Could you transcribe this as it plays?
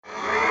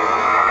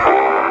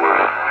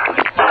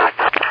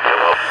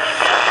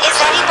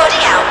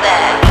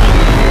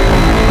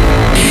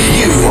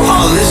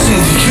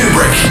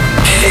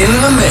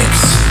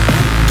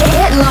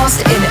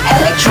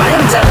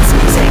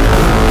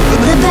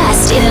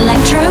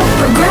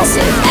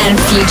and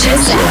future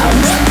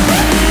sounds.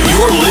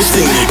 You're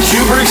listening to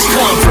Cuebrick's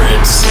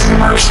Conference.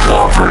 Cuebrick's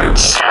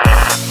Conference.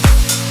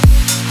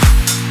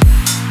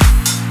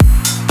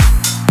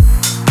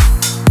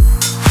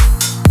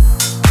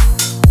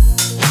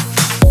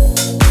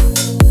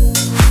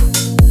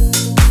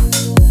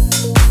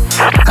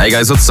 Hey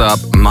guys, what's up?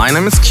 My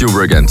name is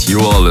Cuebrick and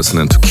you are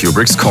listening to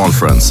Cuebrick's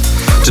Conference.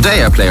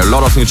 Today I play a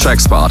lot of new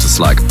tracks by artists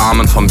like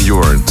Armin van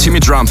Buuren, Timmy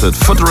Trumpet,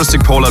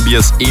 Futuristic Polar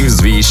Bears,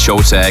 Yves,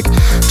 Showtek,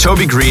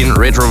 Toby Green,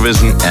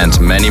 RetroVision and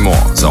many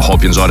more. So I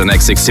hope you enjoy the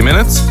next 60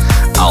 minutes.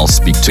 I'll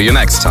speak to you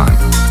next time.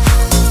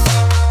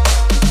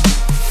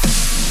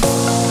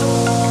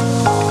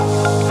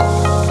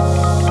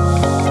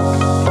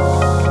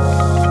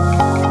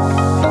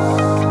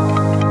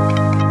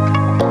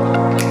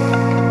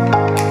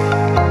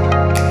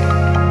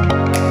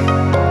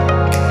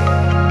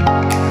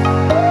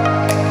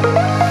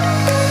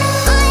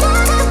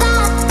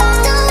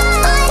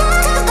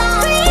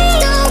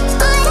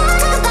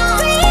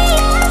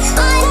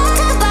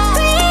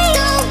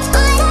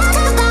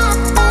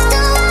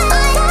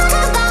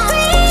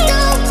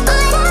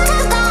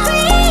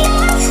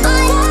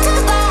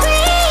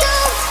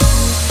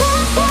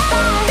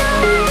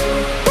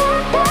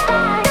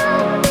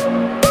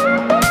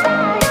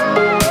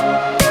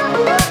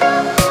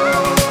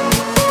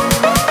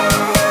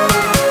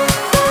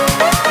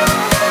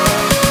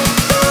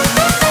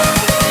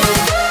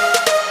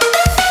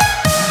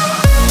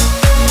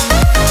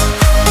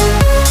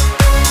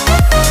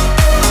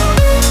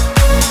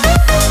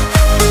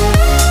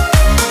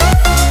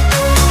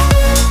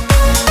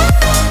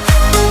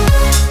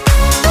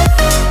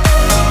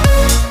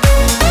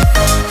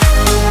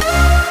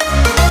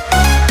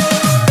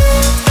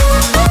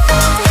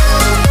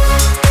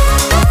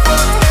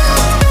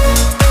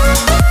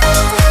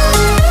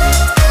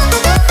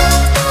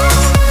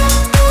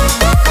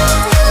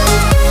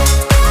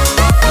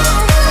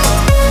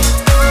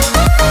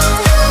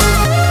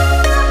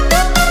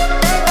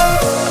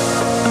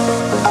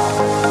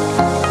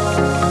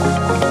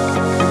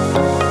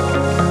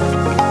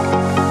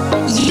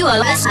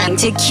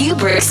 To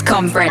Cuebrick's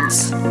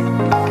Conference.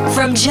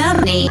 From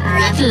Germany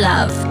with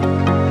love.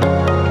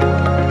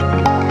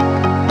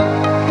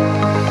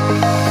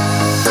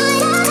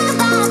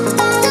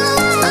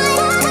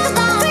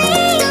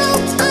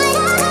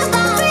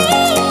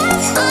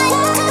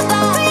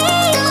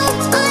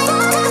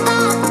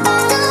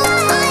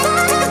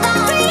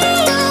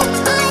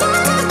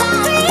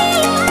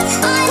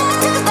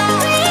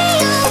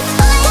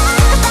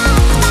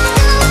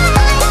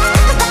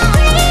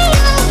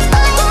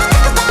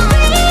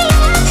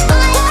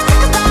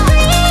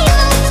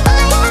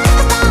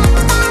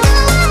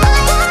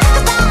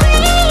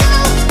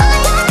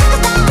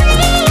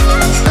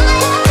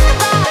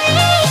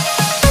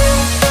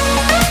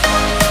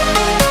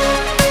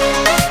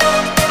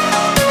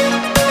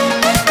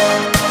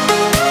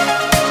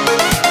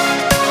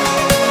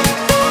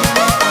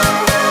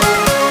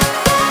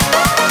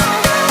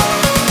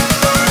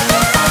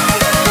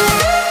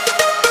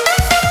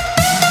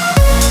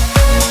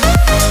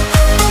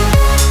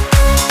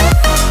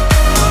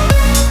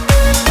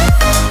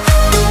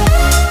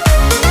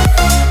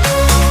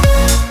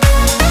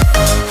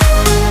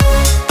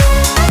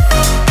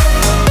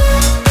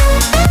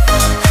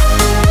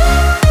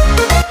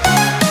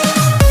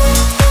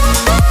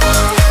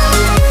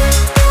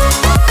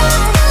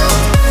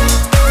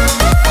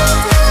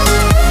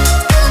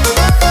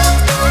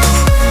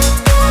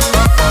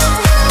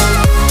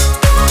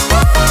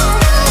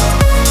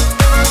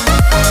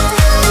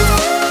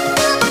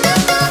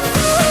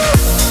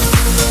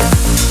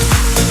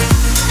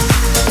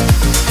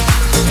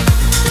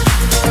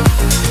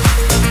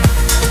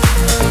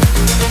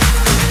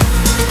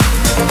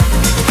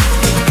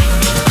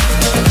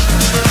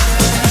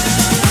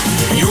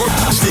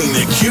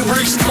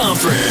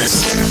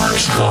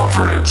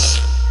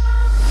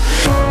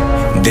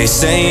 They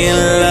say in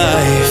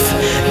life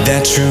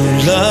that true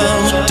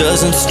love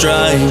doesn't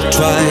strike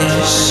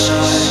twice.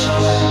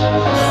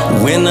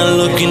 When I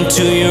look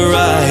into your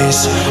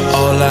eyes,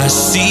 all I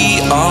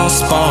see are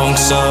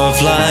sparks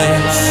of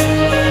life.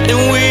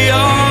 And we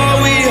are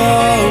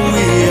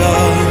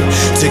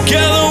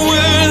together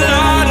we're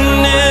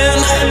lightning,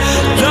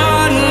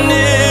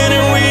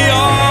 and we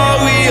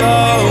are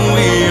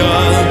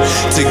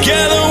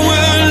together.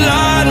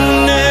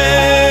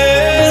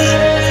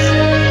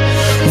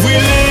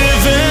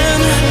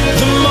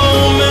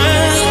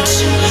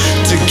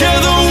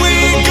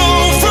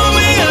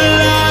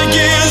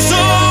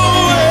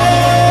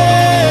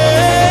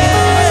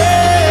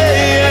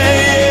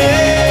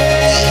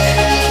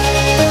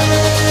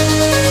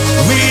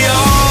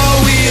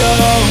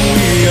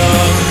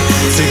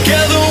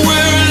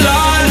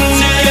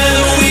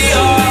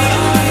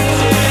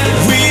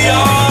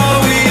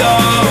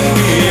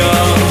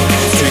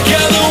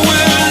 Together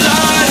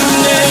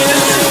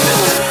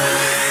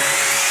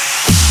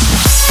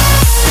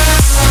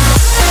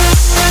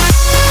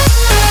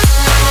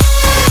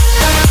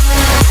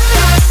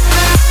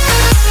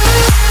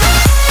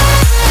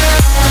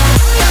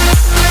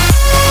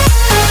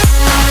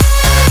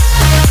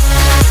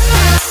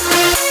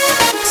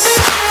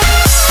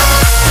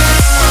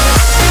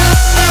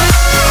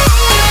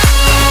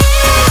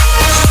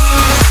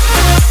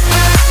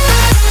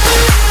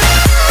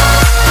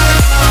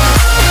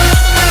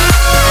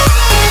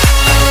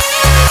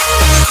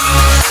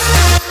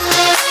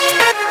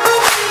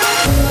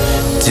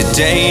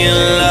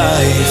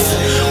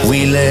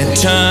let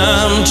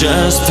time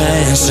just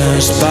pass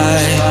us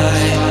by.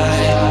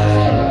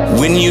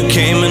 When you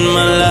came in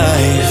my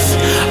life,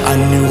 I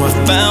knew I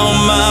found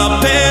my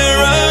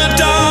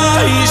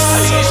paradise.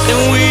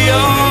 And we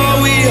are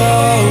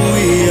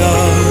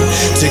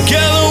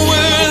together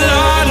we're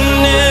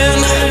lightning,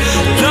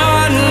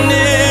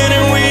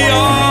 and we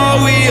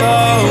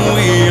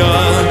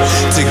are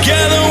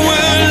together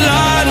we're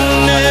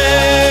lightning.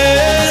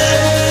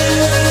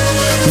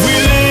 We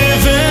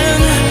live in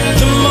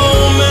the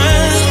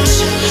moment,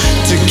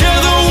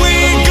 together we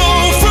go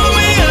from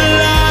here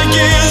like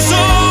years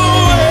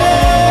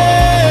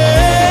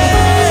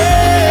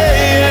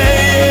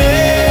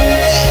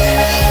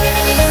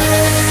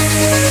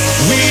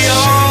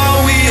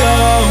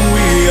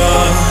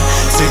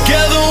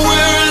together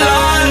we're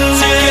lightning.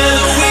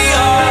 Together we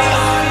are.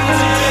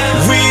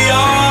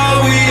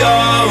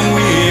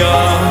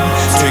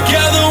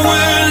 Together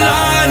we're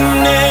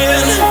lightning.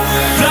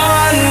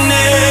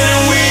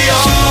 We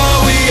are. Together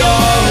we're lightning.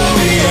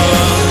 We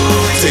are.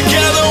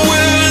 Together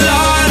we're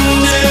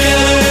lightning.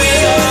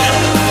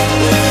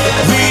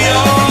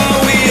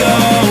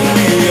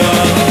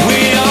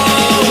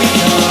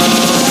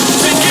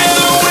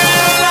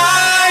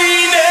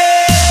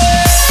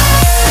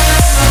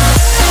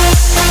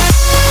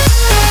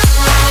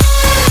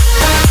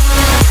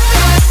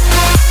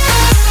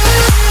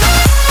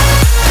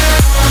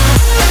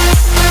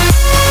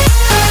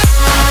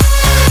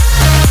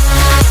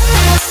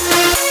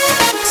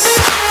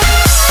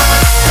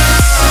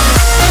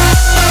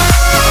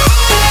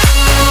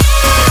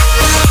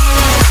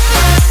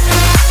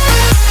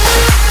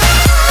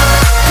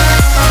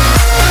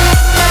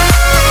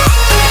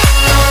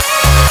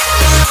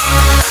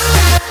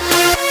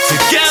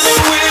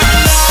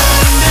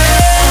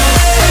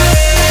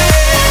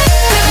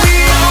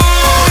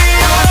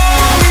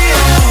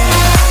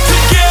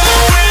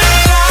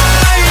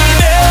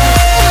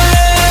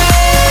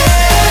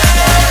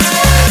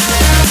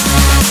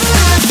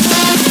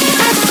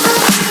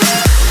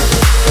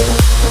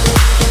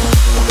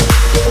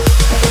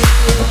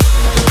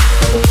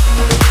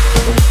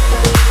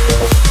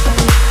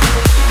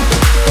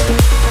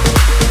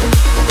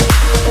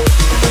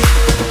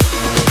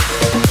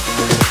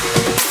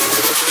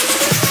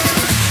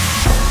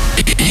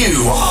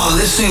 You are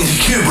listening to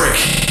Cuebrick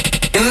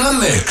in the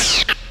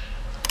mix.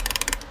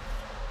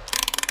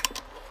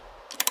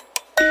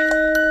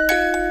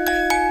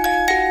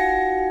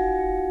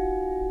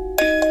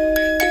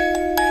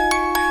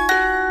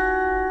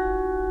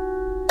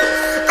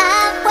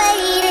 I've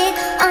waited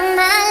all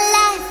my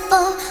life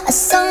for a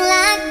song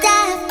like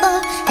that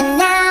and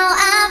now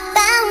I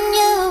found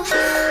you.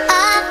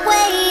 I've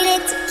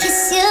waited to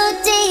kiss you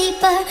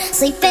deeper,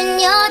 sleep in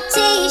your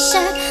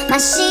t-shirt, my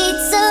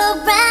sheets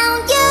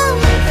around you.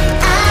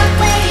 I've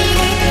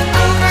waited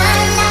all my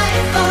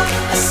life for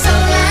a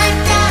song like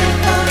that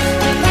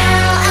and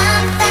now I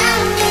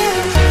found you.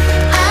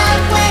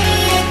 I've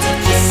waited to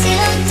kiss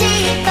you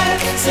deeper,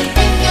 sleep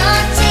in your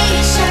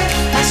t-shirt,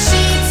 my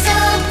sheets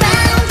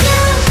around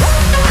you.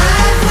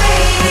 I've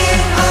waited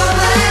all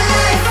my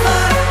life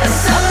for a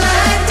song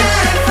like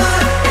that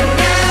and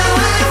now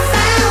I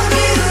found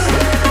you.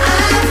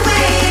 I've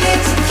waited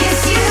to kiss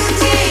you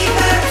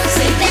deeper,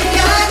 sleep in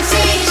your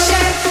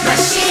t-shirt, my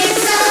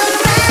sheets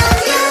around you.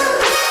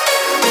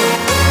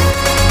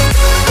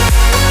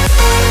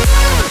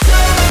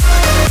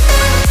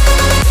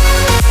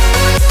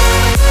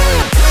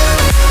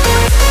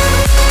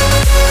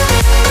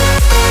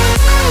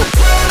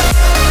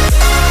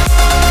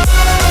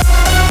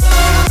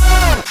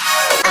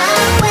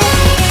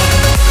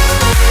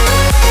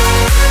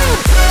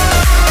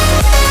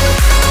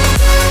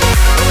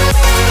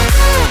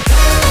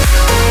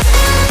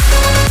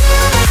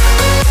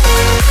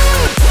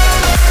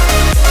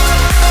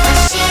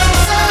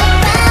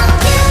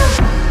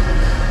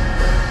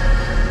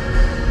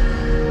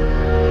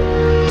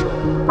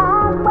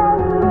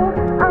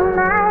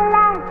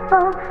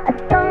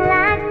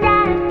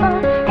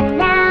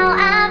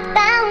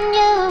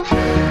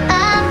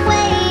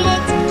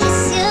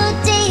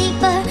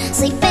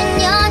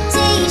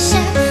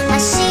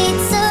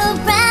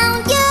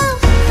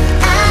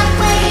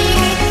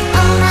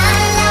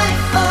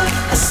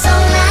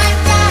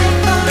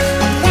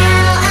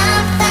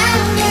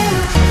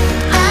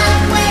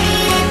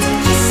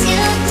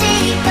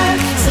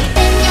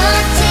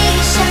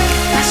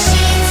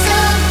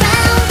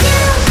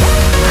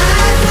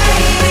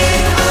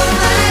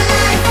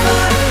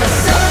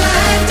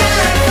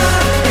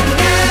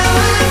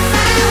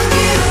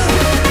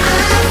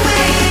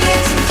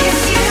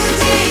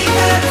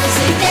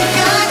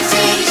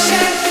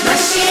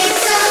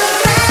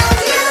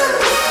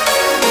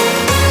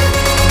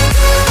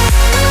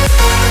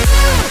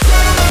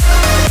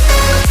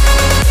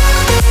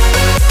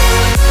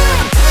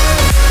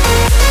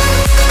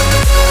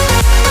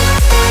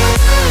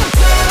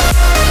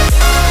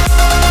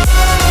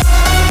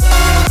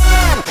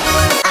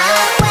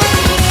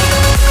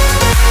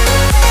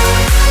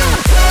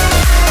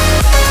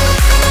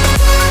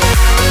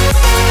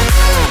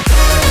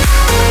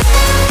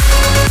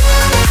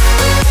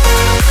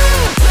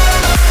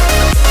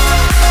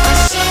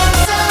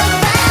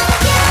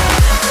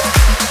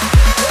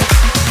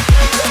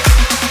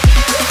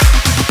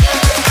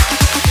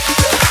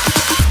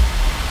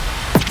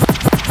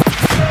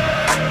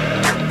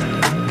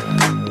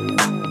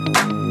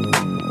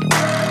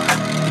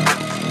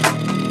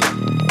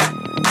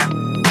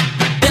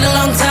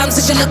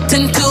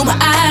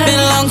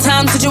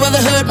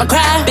 my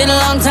cry. Been a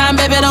long time,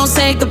 baby, don't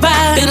say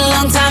goodbye. Been a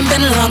long time,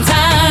 been a long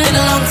time. Been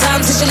a long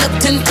time since you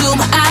looked into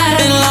my eyes.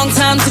 Been a long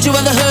time since you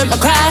ever heard my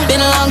cry.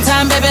 Been a long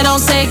time, baby,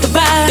 don't say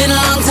goodbye. Been a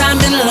long time,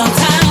 been a long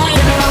time. Been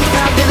a long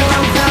time, been a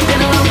long time,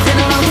 been a long time, been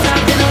a long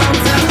time, been a long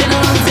time, been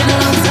a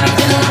long time,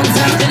 been a long time, been a long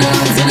time, been a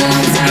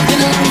long time,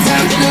 been a long time, been a long time,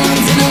 been a long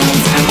time, been a long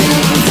time, been a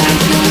long time,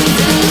 been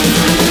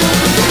a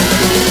long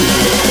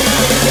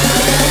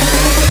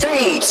time.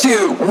 3,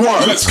 2,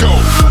 1, let's go.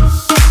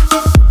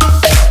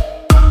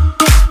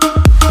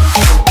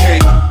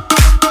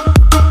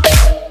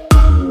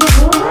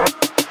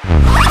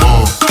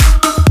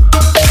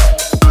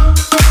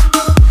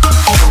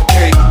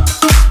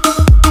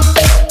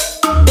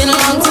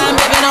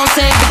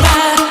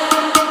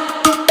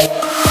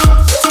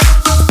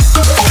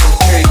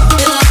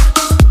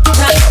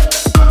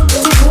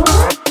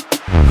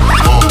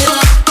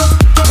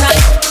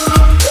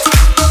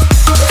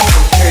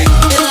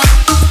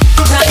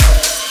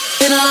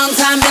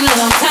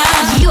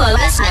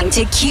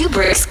 To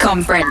Cuebrick's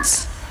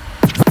conference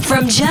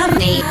from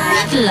Germany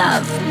with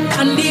love.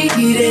 I need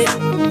it,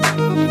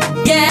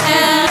 yeah.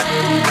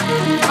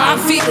 I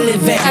feel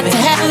it, baby. Got to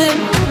have it,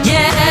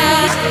 yeah.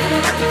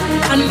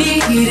 I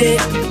need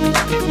it,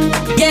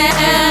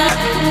 yeah.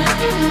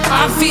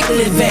 I feel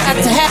it, baby. Got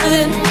to have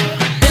it.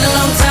 Been a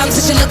long time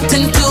since you looked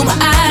into my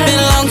eyes. Been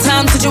a long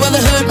time since you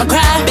ever heard my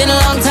cry. Been a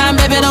long time,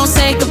 baby, don't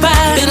say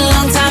goodbye. Been a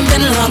long time,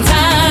 been a long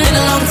time. Been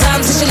a long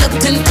time since you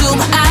looked into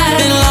my eyes.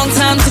 Been a long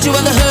time since you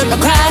ever heard my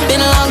cry. Been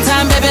a long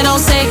time, baby, don't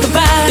say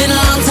goodbye. Been a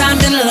long time,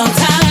 been a long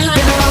time.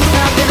 Been a long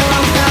time, been a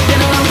long time,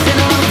 been a long time, been a long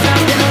time,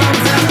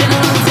 been a long time, been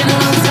a long time, been a long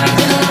time,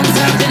 been a long time, been a long time, been a long time,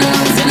 been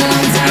a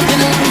long time,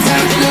 been a long time, been a long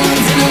time, been a long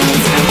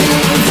time, been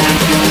a long time.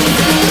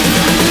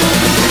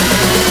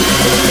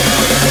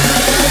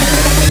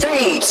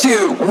 3,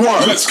 2,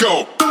 1, let's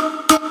go.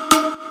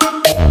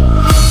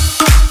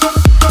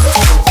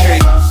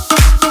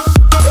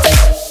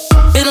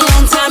 Been a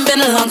long time,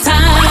 been a long time.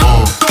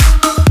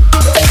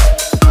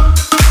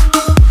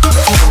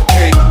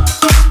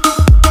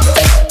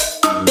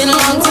 Been a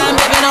long time,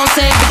 baby, don't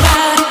say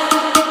goodbye.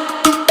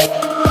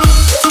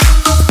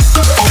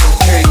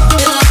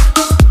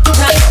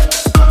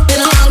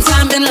 Been a long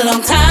time, been a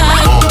long time.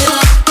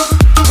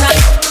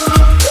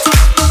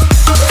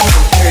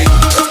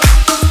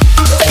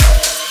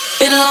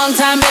 Been a long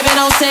time, baby,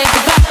 don't say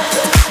goodbye.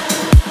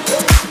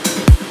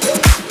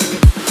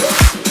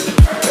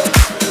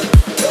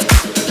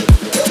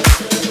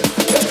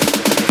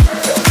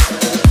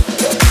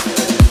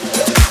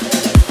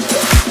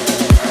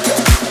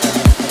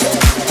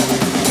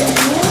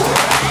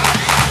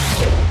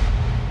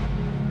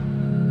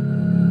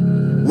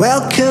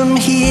 Welcome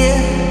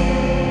here.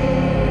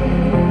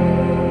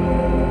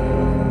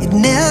 It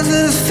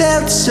never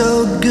felt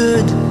so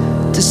good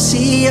to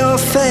see your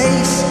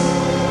face.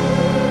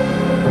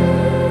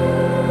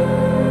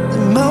 The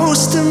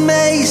most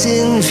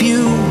amazing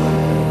view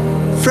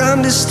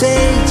from the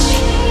stage.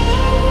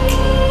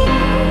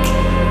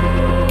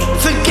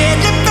 Forget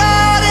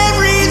about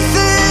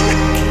everything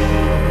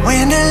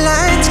when the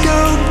lights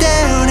go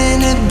down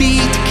and the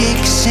beat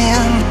kicks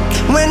in.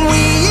 When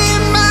we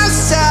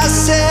immerse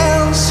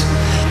ourselves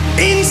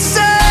in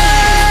sound.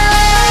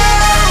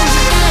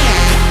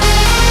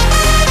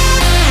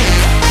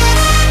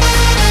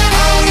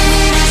 All we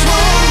need is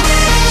one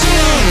big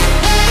tune.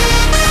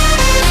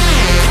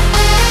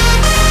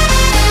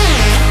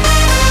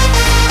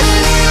 A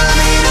little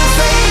bit of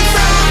faith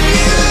from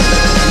you.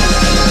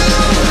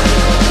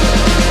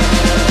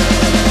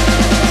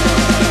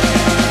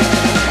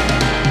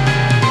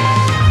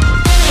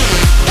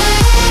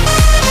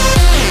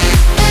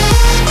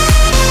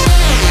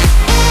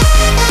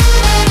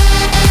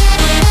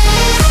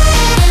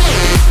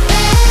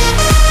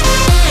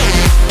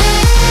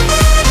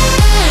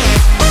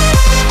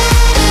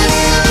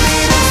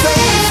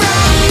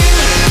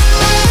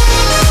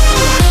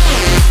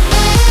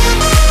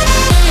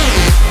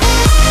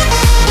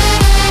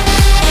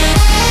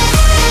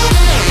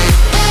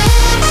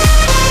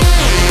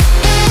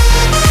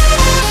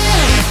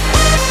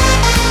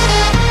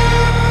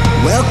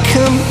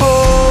 Welcome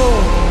all.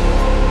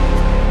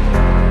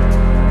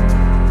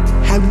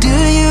 How do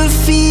you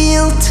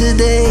feel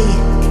today?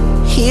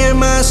 Hear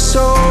my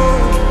soul.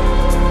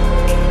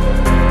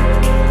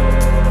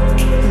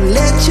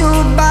 Let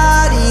your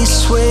body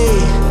sway.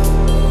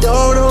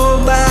 Don't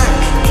hold back.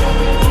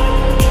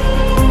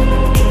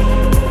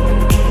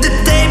 The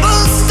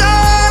tables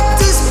start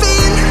to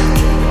spin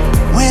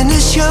when the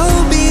show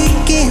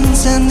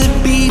begins and the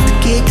beat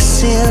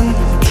kicks in.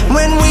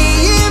 When we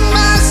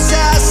immerse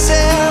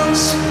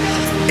ourselves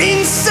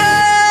in sound.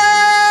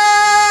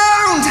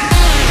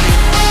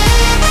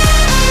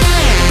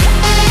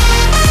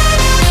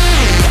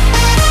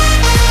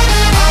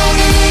 All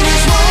we need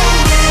is one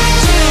big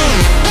tune.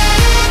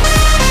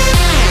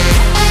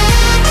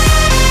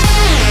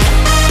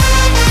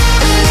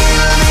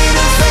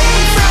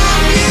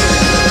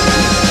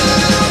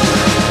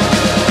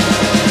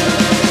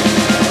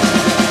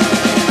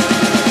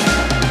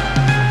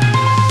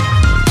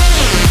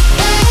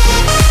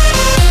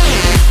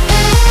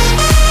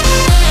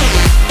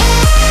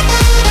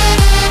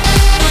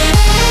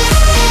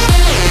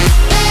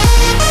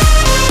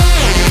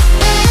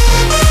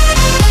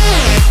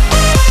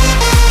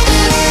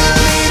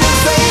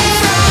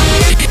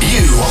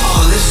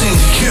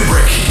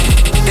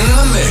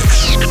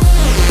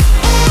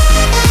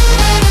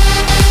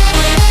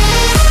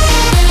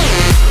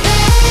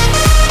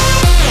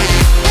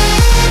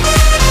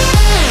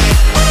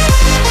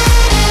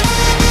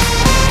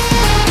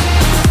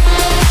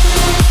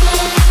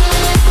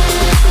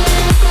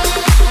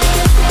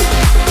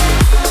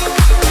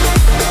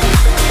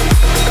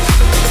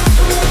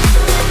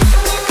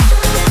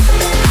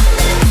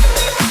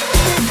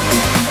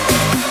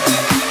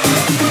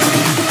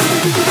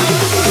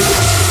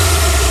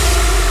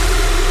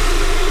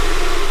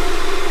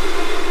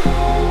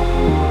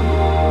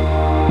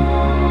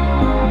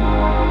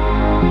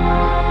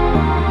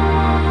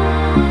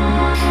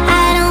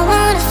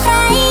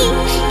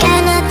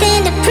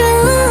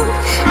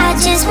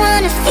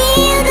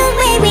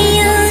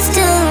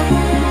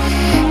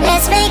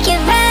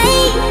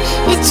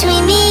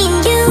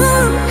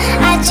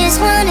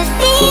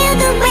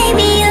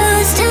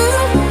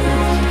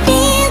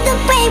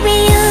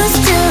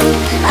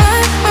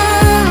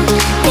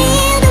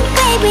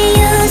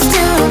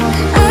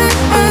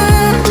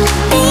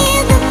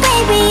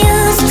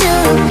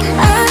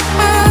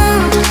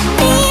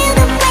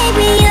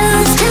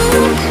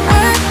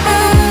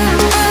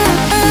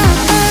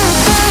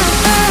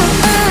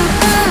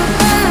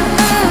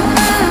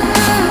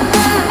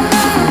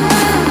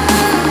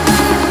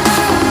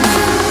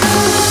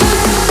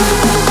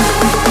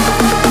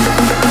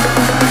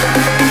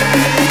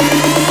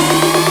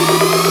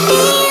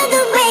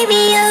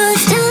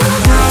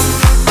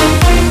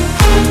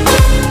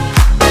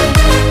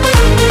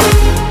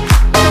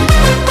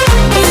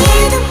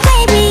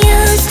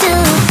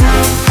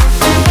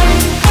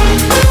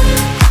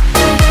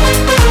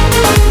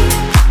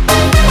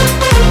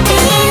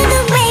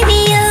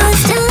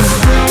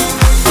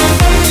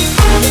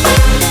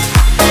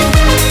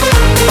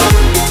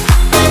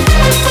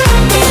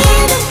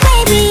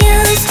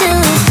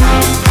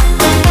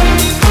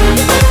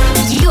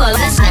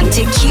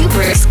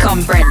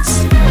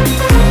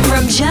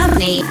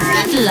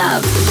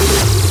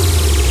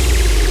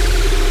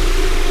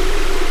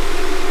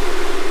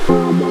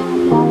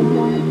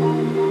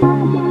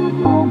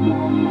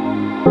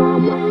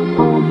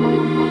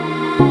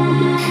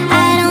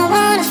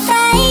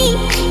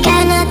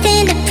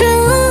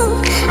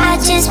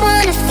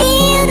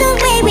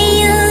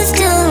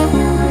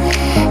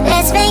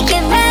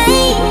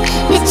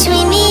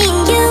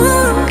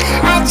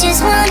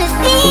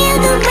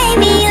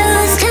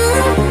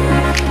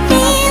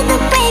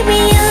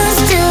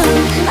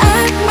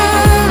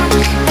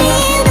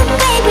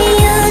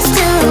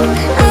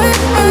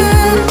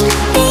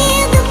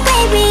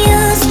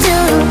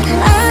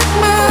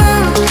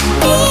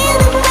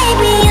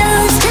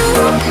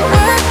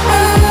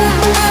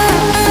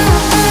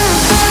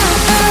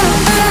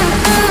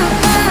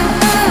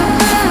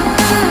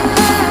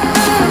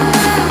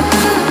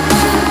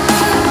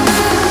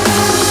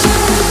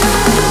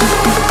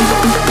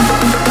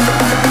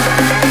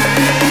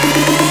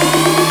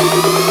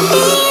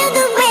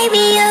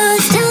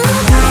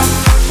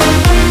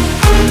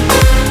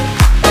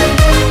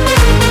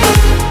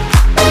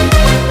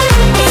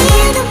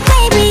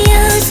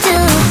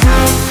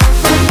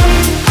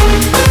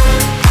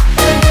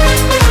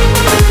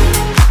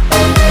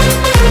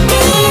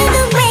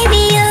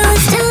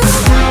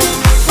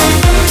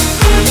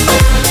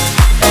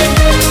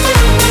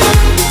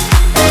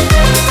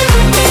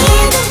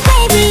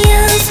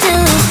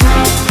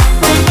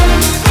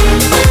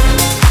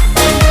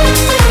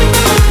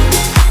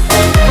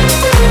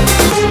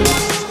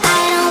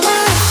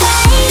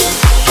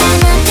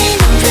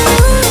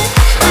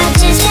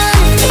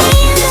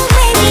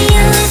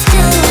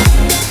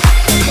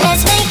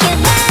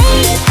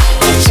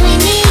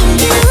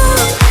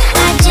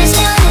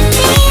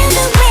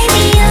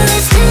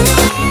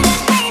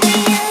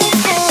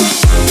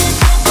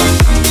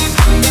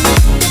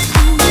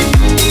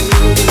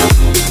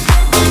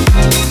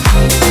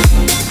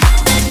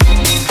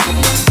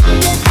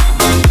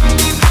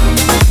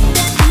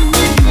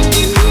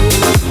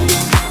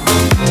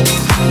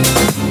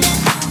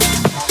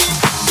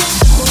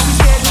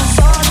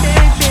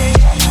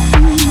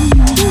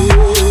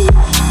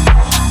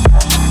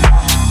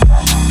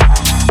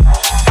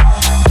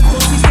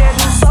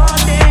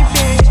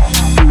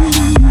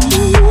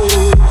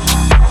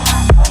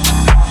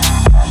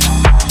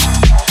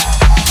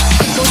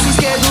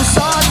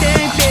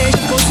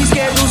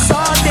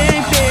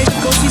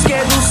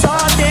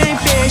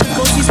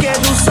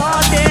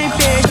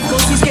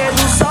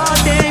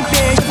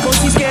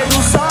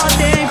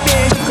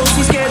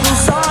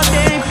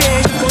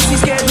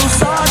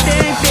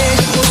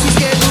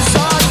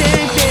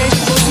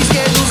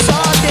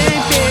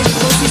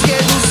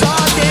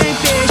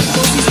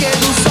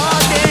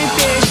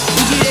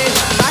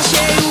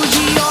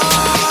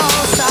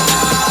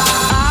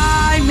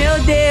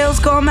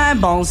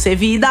 bom ser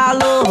vida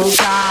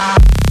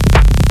louca.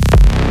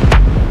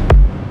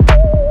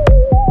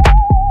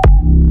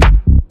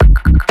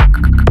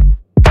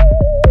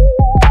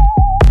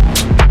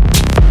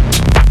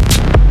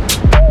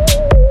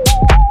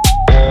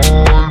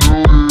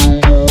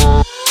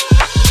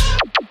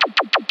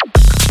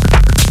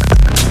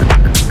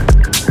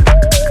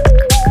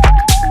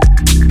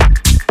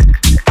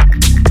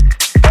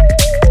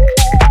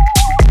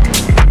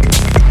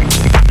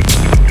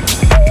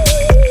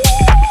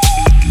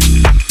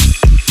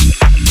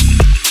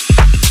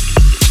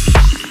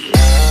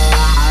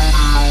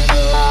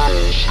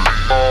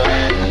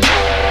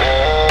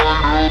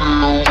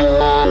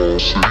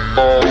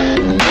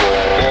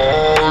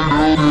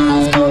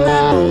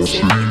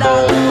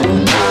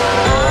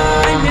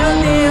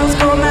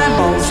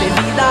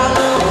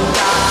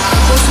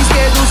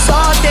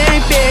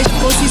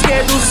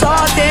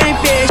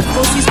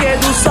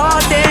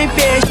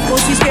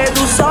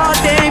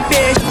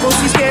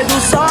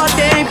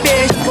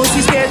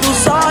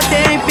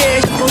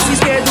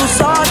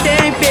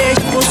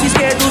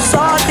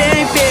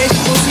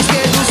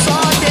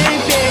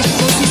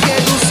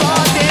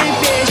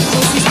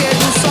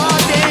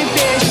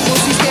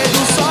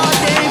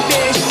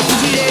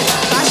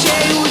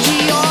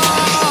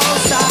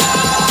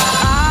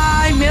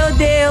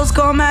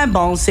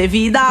 bom ser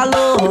vida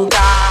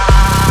louca.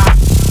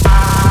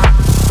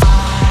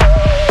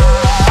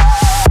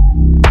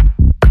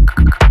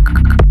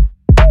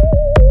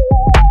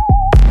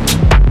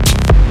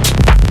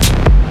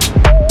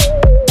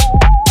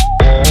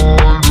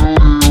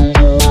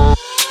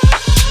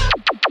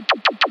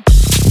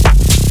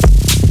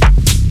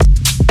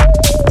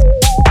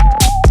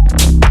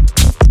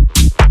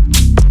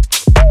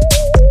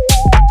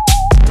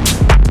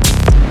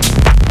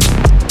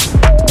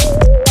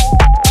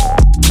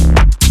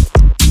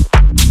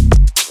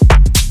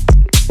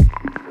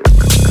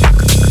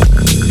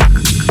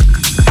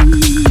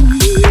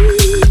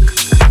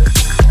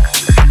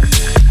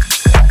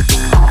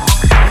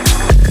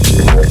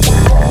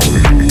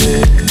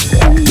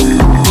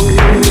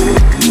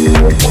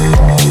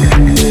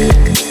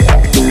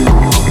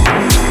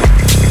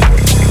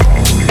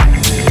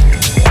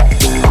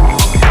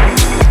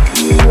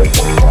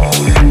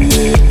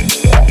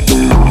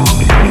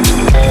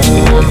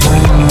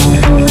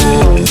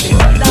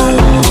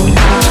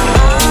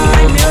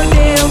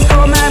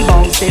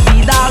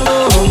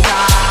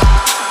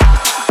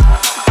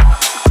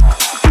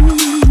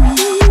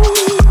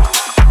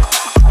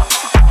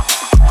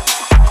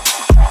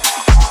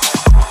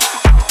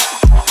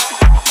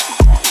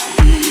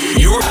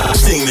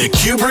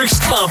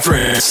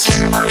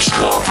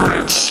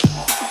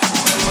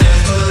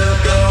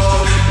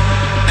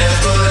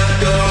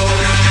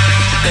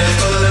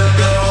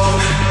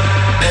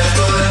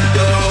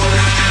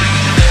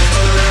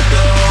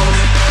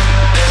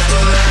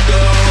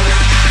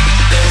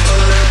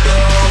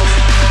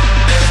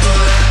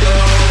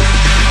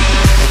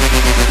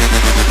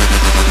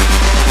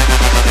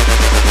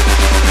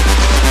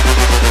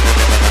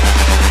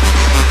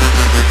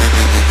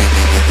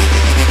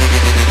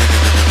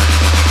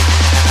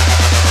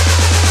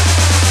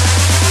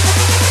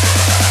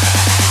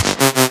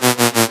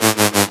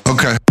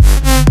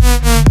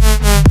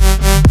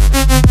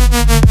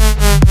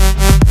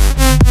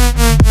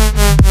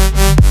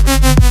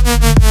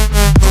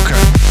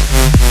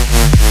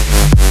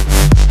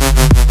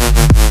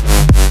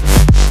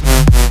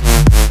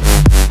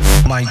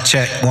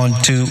 Check 1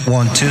 2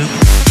 1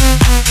 2.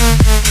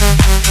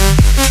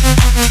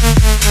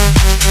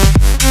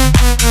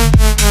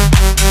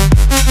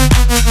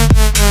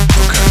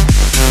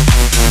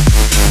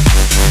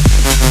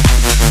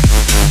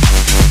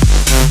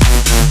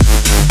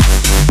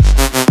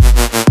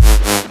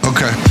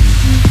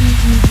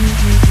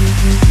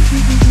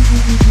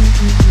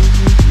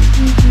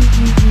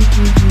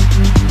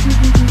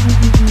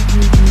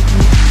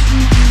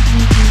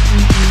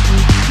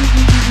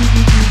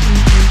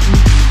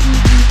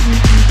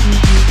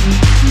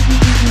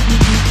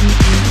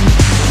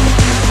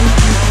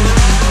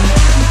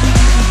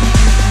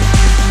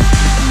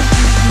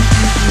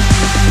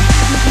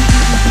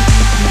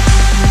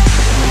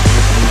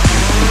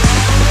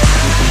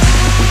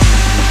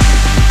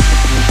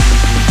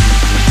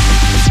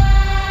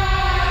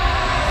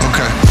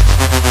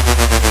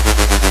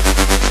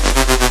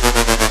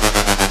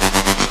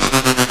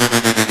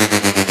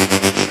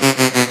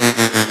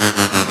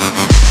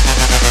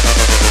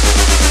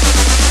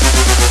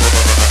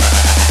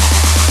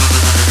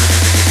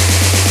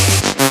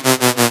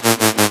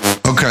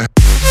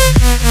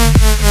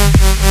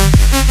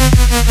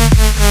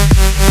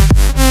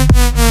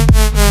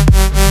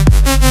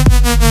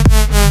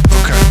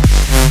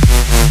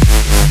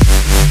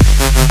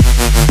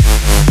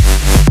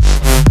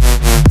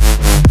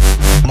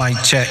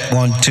 Check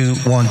 1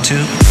 2 1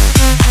 2.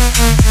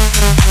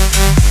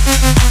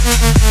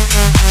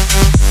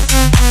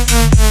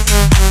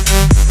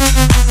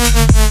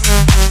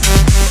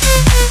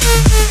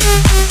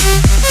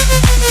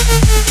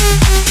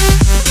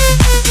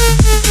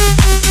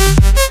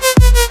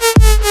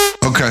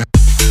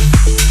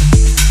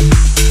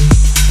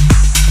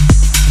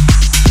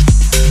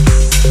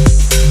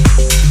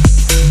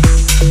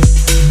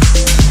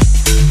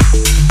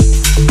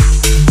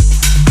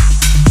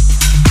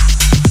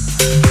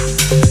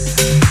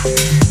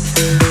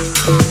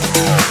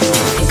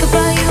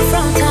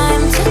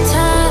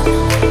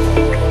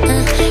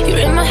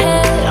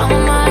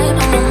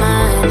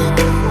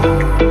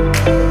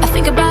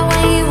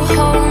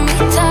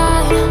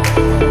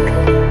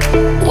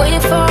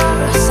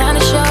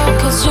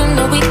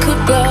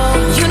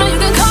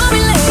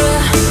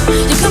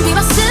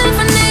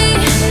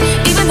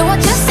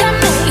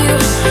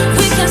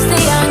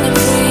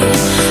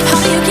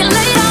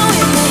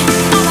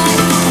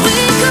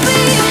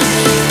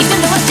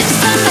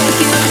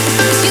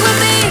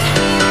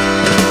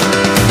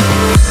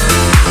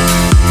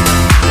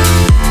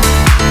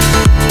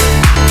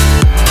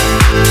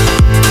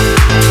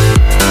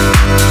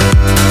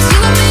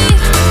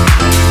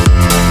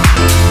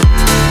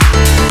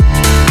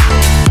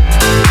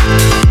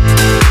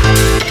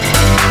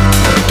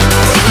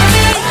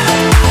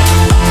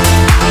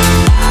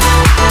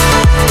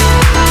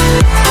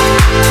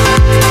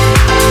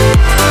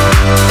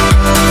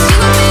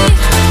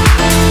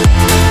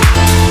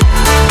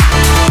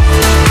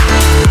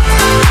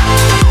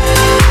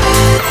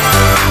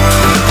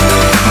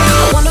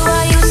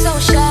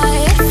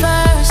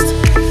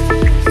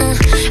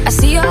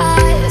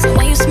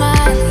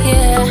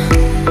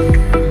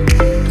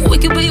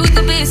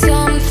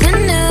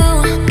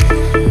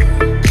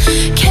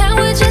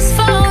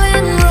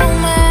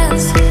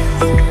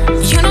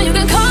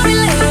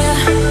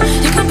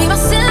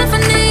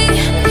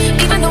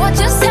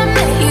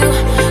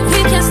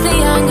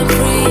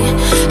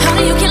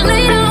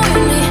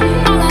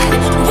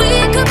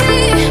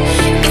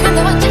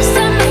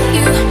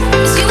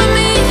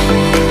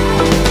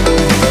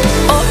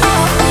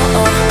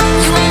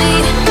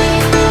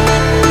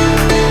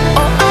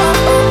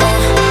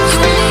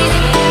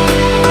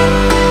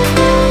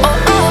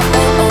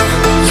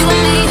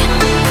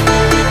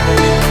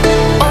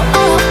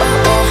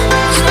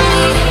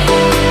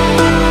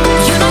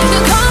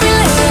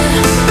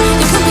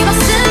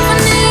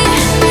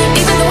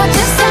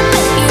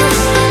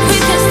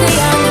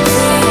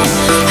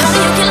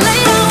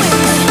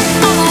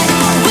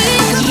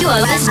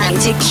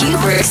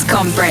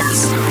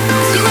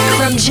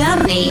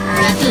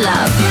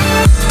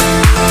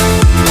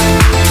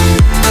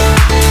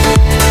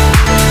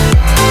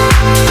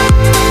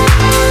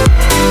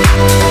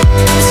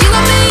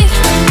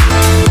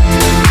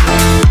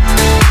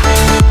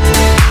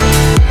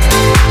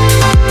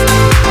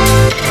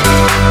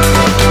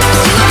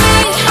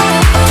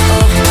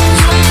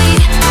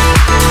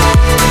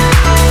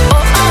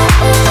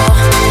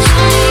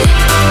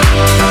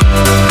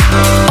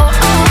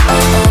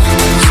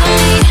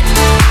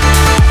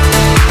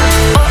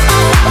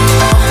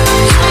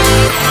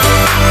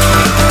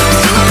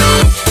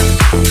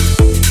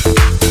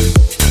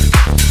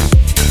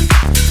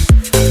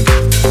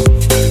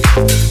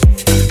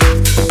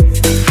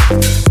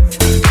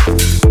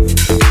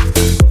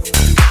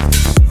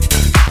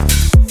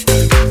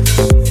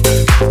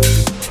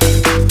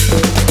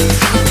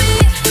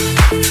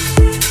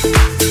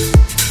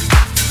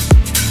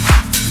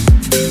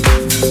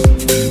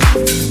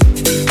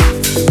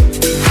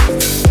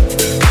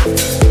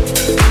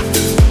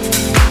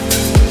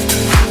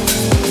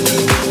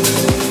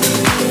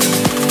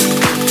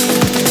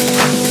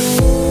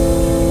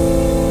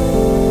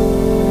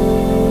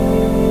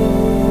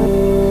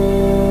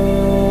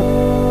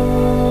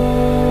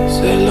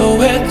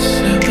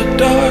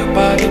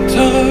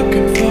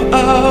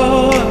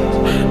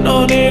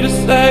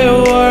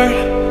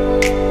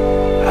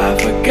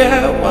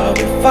 forget, why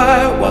we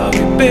fight, why we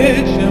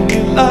bitch and we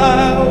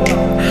lie.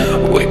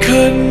 We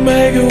couldn't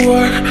make it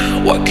work,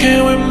 why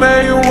can't we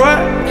make it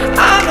work?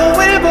 I know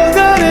we both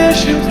got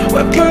issues,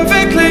 we're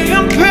perfectly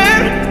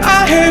impaired.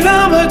 I hate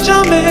how much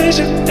I miss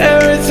you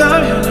every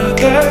time you're not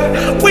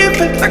there. We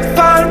fit like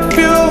fire and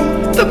fuel,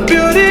 the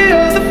beauty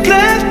of the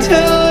flesh.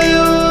 Tell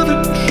you the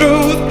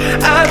truth,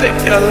 I think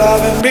you're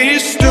loving me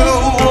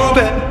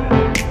stupid.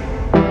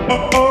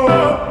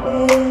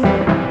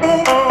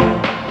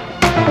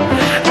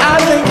 I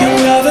think you're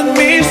loving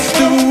me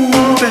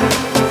stupid.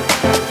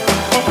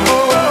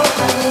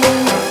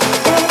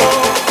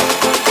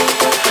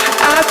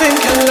 I think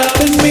you're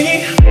loving me.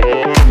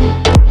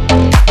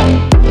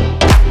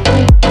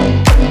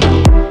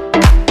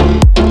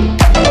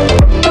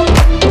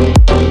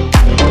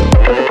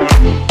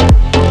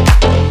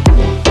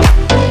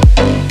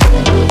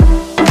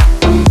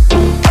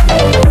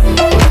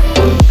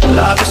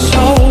 Love is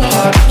so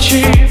hard to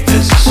achieve,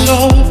 this is so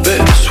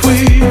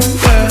bittersweet.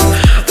 When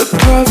the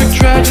perfect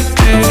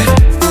tragedy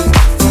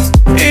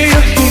in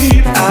your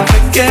heat, I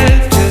forget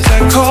just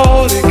how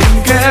cold it can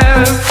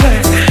get. Play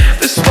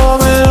this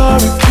moment on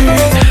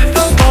repeat,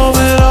 this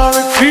moment on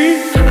repeat.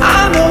 I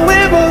know we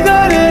both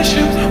got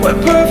issues, we're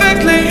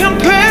perfectly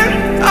impaired.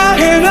 I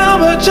hate how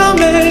much I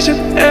miss you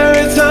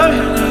every time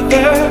you're not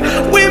there.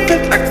 We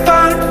fit like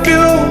fire and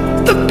fuel,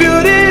 the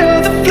beauty of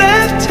the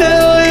flesh.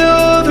 Tell you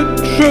the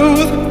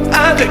truth, I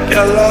think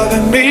you're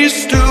loving me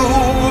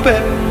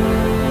stupid.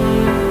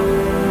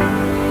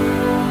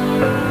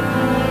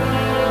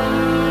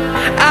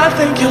 I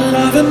think you're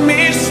loving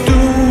me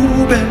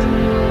stupid.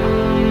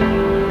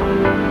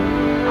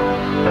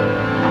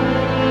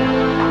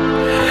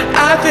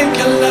 I think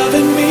you're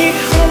loving me.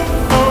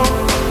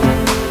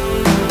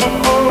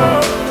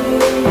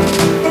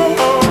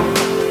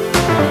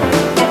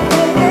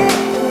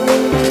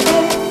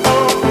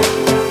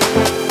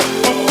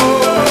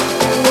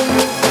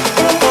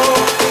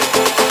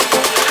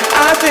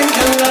 I think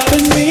you're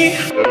loving me.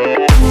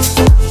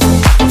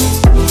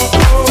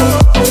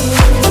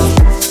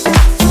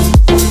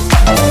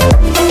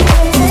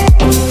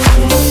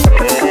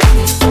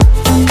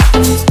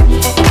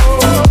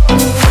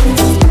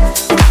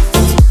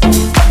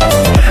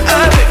 I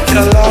think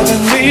you're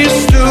loving me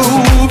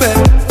stupid.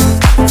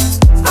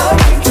 I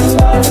think you're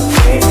loving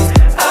me.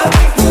 I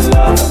think you're loving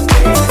me.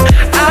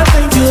 I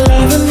think you're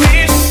loving me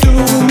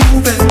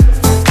stupid.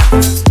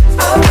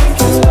 I think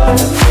you're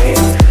loving me.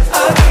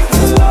 I think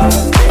you're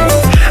loving me.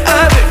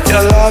 I think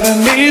you're loving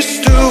me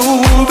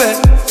stupid.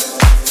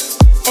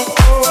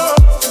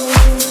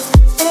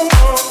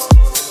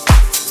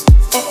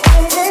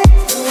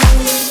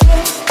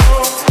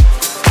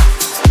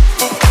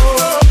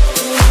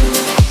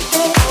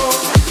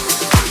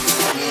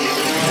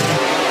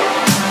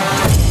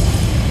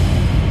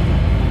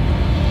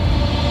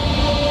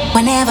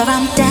 Whenever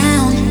I'm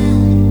down,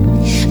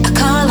 I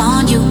call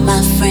on you,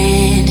 my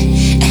friend.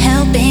 A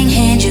helping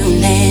hand you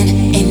lend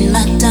in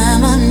my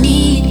time of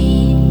need.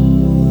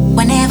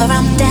 Whenever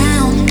I'm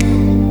down,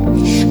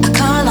 I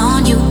call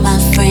on you, my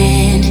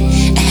friend.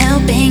 A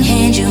helping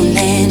hand you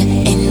lend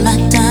in my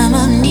time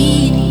of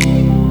need.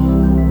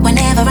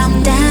 Whenever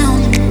I'm down,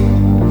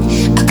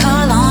 I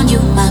call on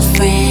you, my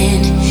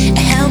friend. A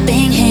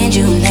helping hand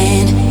you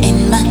lend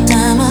in my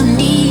time of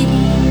need.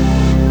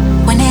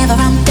 Whenever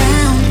I'm down.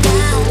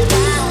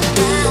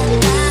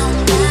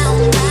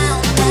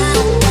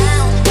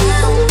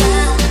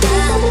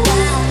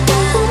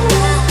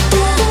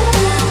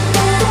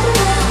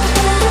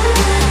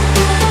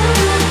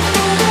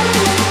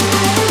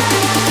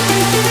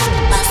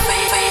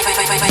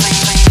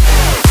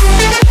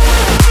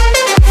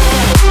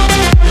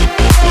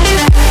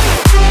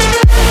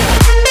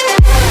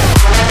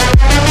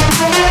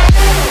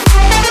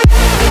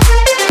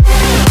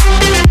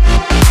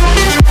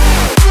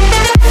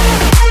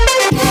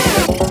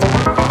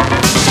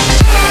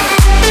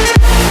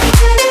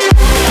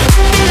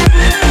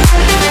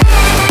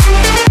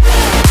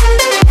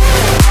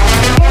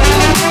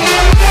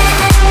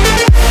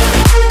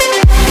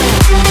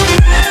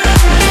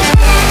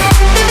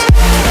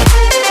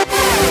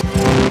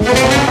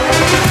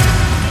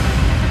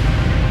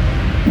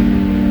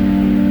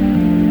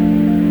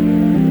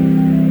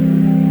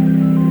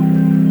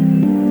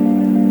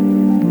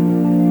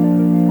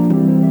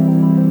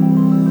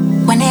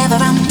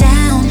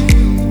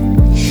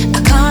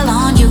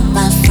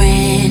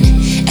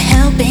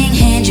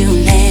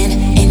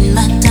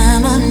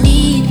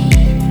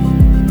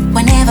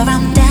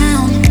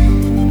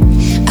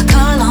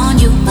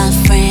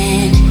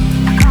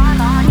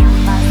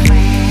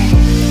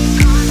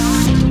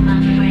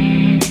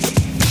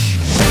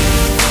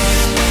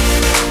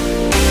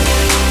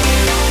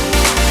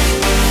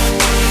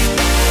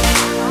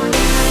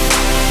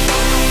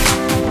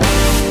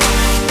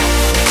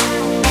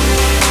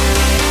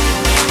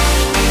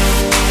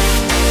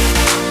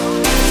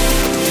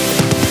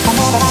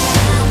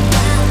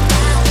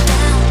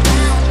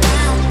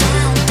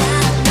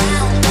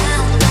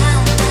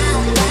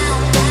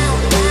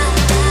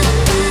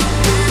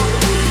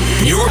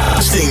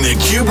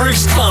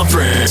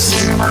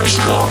 Conference.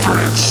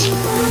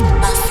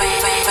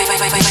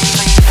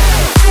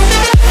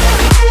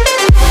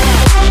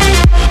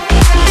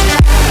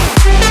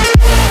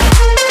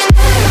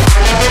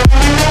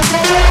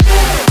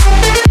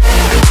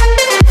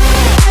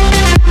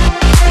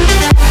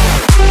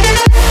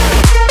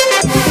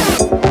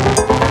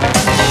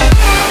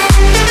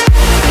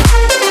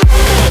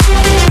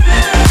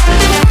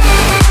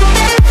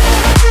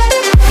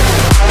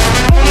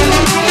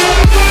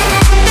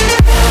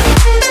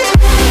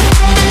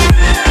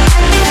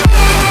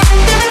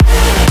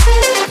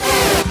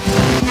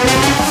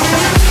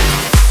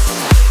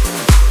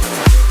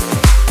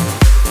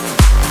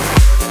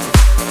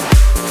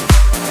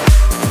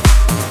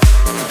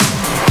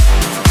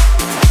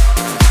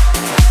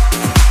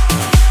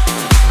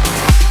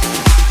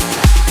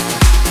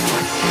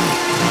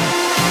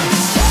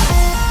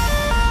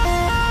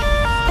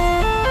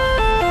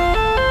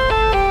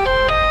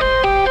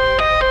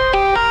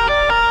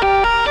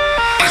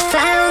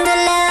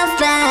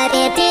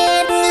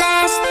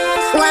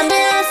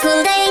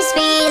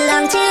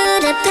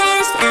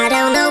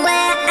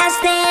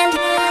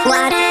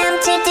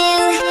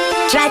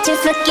 To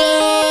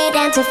forget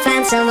and to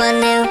find someone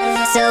new.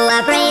 So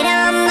I prayed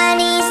on my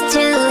knees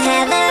to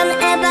heaven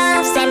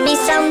above. Send me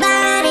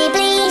somebody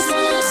please,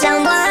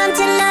 someone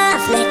to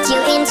love. Let you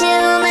into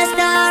my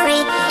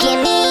story. Give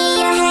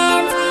me your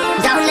hand,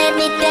 don't let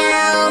me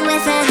down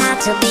with a heart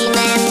to be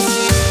manned.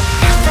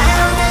 I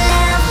found a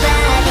love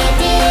but it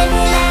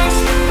didn't last.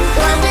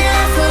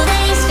 Wonderful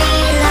days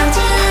belong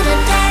to the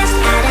past.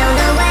 I don't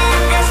know where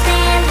I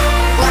stand,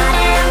 what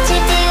I'm to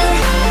do.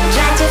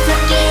 Try to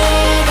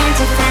forget and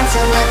to find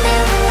someone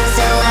new.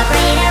 So I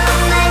prayed on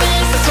my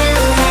knees to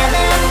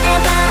heaven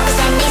above.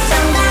 Send me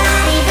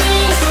somebody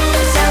please,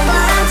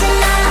 someone to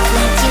love.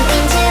 Let you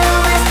into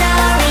my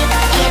story.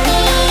 Give me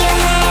your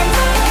hand,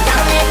 don't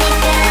let me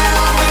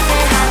down with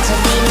a heart to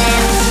be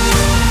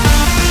manned.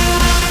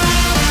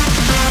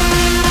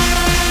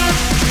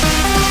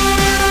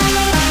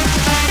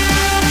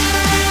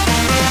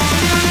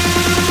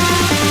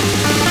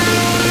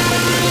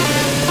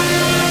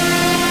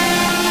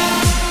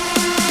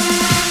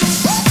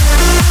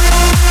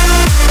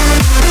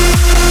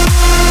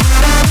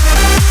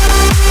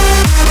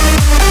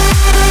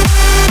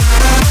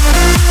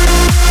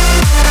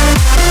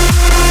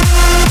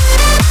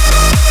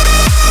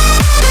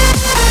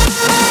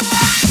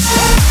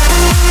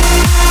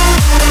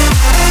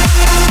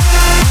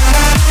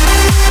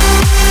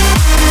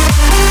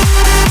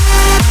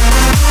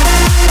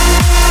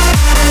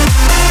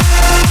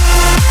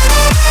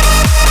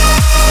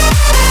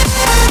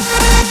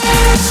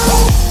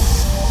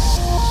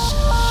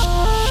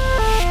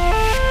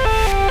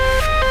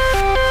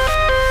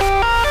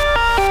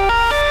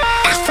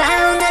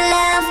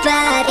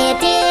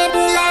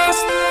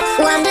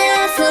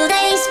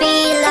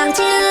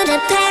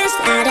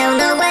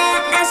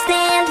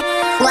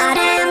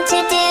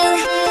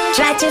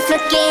 To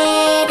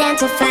forget and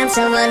to find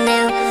someone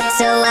new.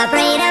 So I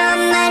prayed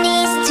on my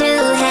knees to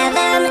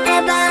heaven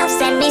above.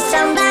 Send me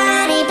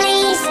somebody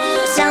please,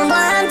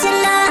 someone to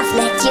love.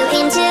 Let you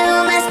into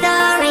my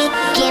story.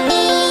 Give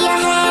me your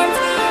hand,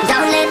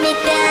 don't let me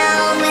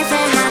down with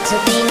a heart to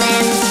be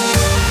manned.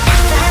 I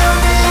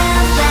found a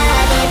love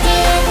but it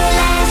didn't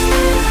last.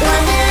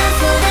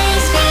 Wonderful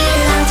days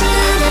belong to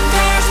the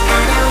past.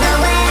 I don't know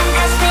where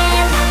I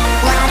stand,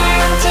 what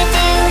I'm to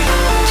do.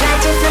 Try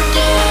to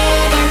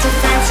forget and to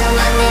find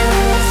someone new.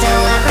 So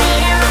I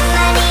prayed on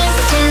my knees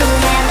to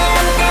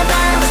heaven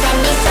above. Send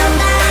me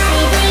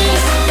somebody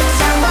please,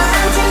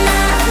 someone to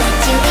love.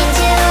 Let you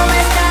into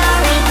my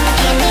story.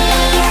 Give me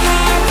your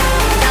hand,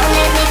 don't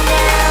let me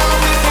down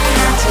with a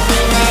heart to be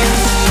manned.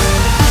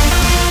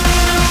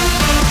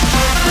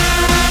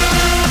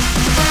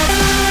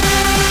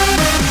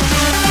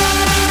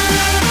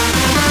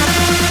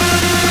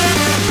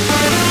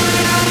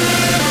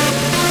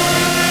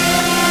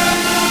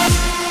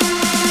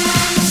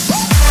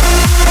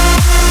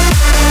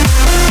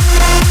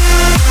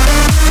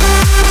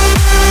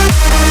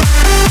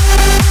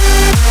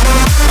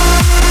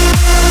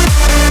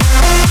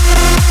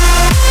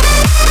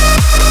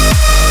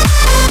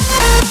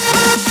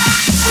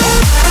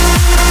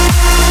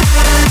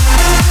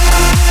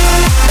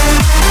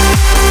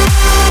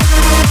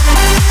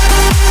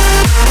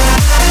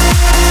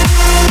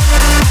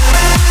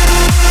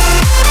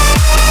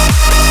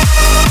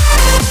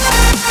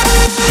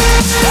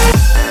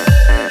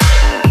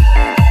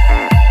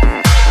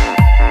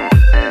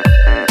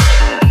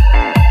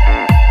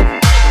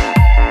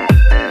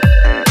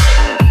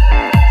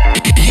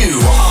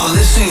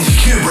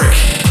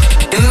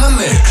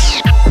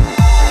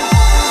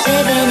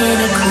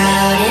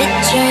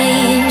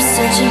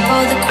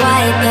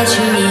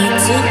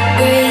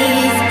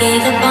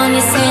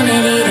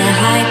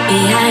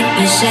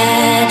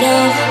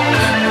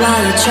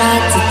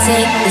 Tried to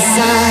take the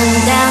sun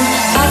down,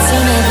 thoughts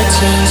will never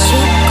change to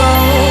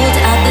gold.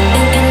 I've been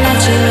thinking that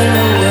you're in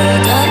the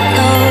world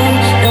alone.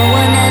 No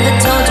one ever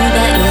told you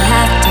that you'll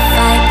have to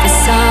fight for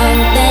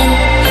something,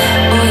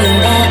 or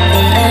you'll never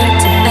learn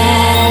to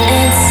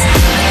balance.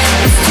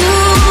 It's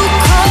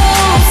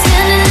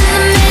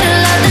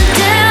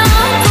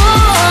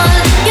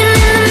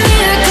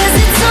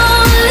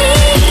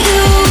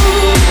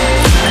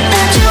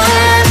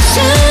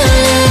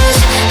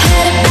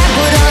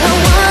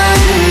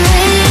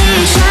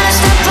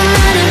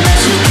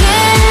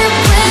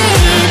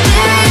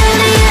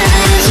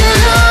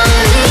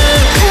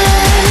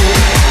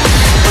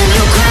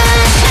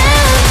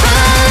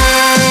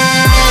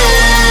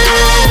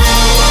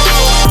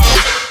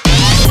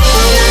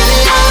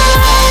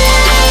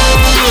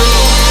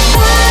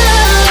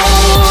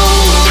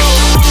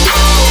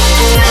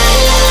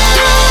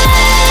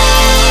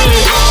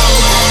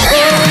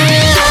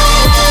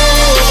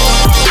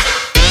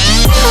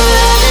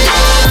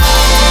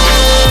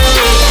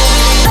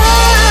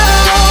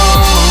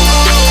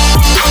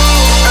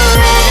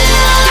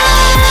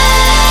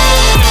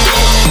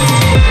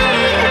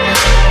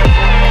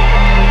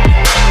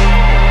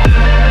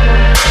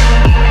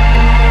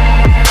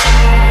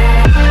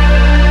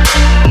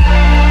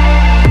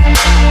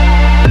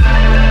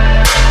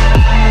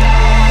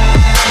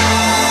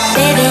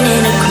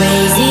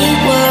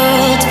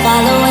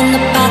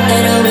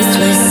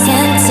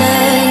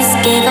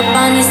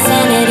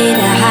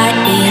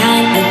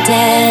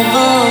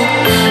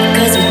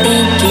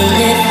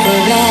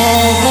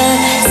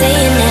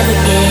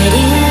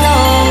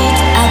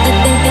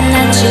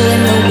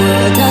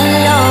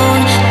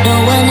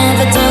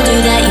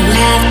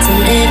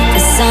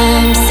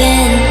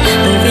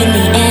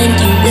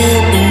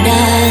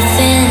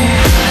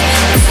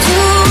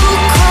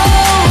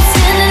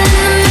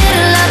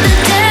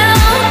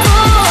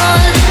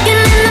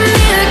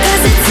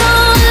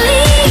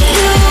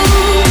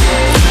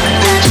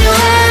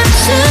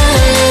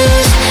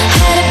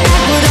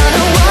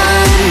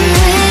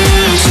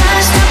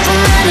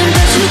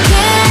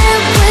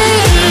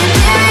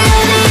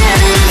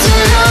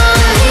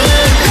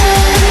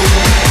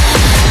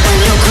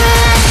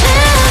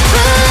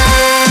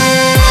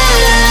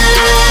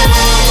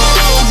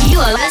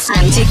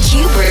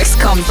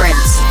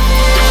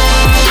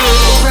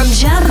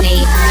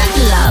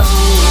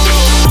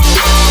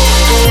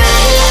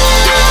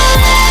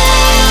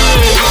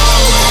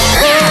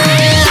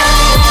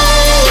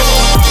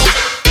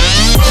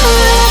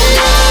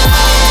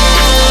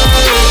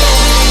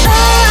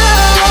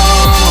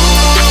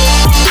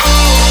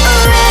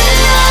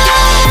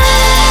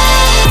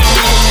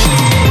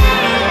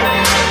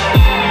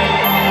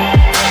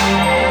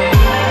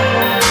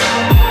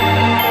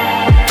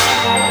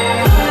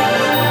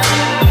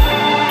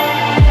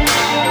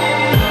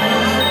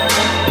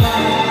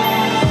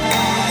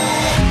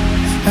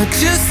I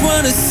just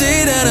wanna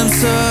say that I'm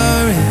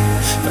sorry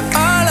for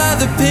all of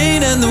the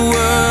pain and the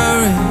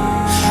worry.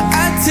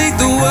 I take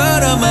the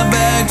world on my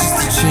back just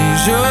to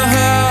change your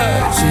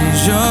heart,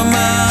 change your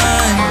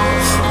mind.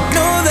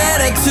 Know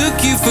that I took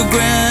you for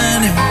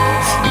granted.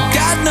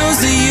 God knows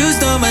I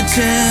used all my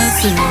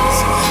chances.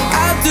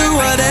 I'll do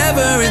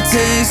whatever it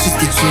takes just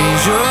to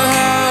change your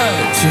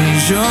heart,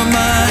 change your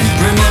mind.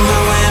 Remember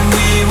when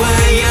we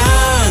were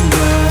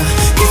younger,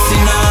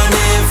 kissing on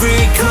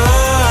every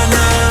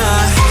corner.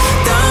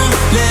 Don't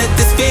let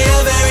this be a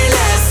very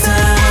last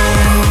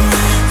time.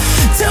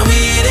 Tell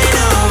me it ain't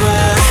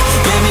over.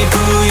 Let me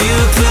pull you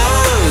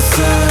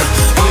closer,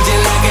 hold you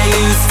like I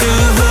used to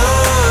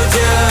hold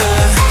you.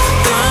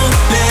 Don't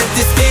let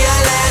this be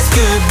our last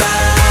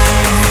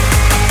goodbye.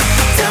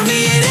 Tell me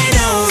it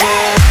ain't over.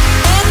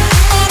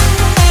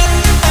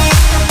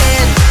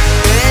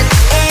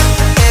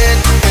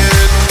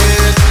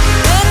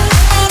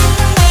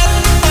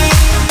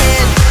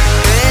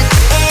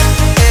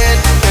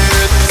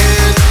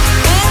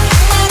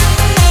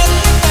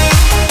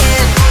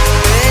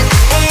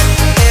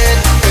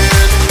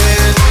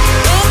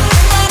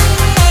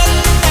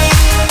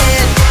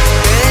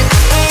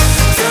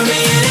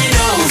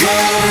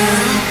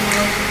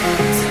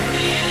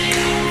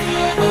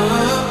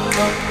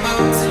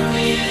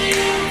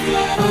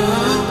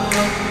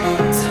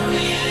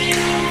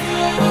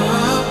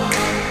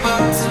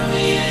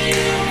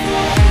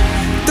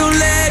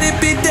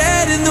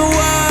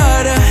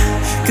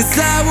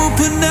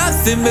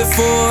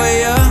 Before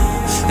you,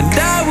 and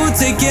I will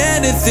take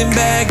anything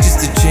back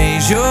just to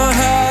change your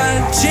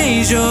heart,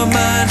 change your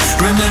mind.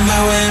 Remember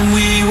when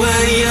we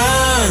were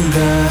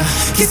younger,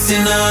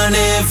 kissing on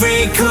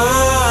every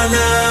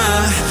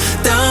corner.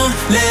 Don't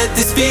let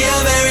this be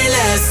our very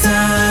last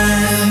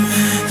time.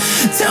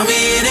 Tell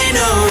me it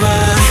ain't over.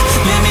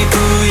 Let me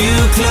pull you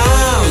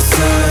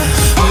closer,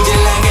 hold you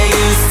like I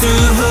used to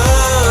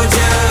hold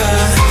you.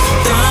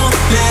 Don't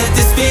let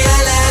this be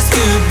our last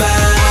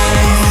goodbye.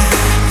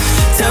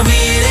 Tell me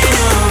it ain't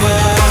over.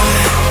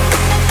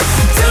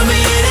 Tell me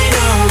it ain't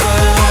over.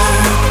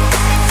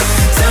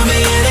 Tell me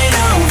it ain't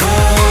over.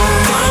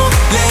 Don't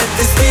let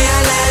this be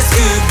our last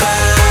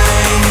goodbye.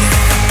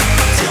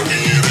 Tell me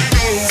it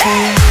ain't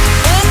over.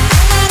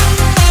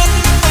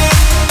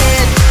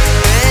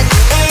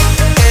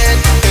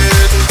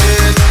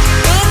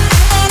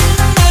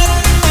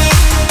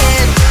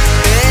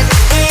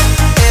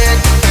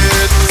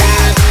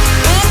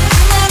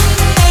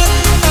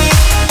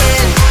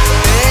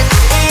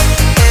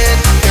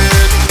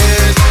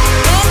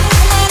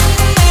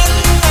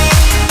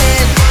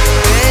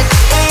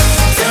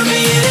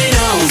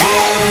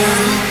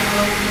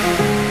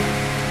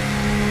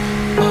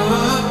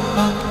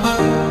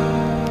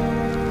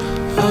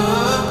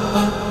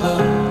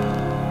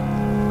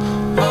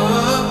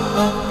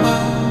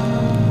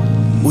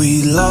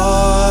 We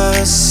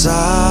lost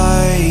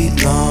sight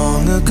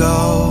long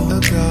ago.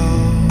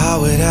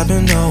 How it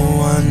happened, no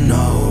one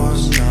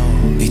knows.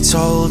 He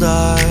told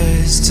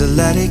us to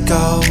let it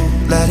go,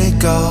 let it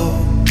go.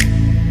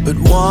 But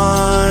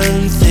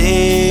one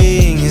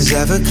thing is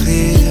ever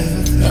clear,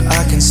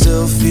 I can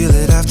still feel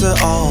it after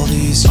all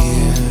these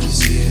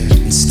years.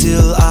 And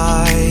still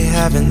I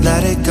haven't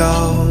let it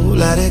go,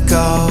 let it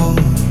go.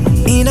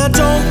 And I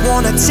don't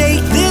wanna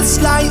take this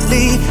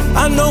lightly.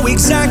 I know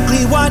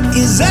exactly what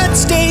is at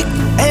stake.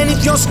 And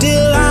if you're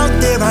still out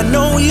there, I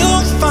know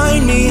you'll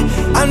find me.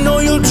 I know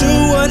you'll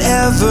do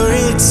whatever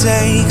it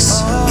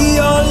takes.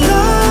 You're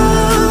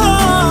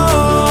lost,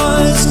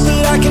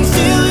 but I can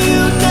feel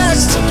you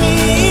next to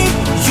me.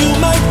 You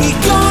might be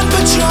gone,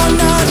 but you're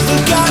not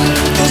forgotten.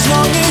 As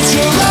long as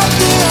you're out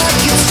there, I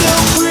can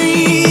still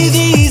breathe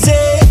easy.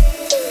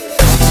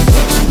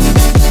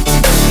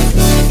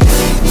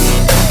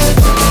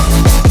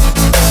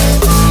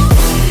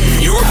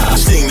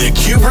 The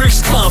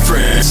Cuebrick's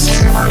Conference.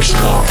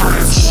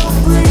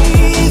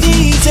 Breathe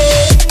easy.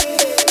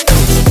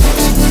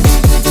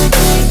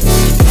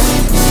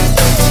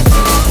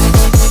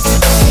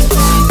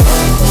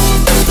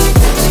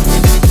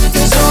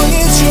 As long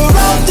as you're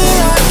out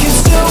there, I can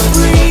still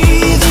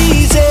breathe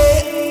easy.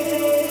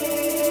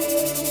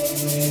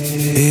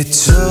 It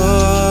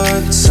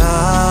took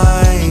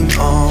time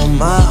on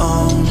my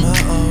own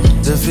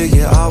to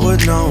figure out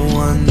what no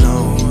one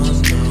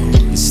knows.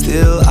 And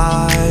still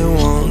I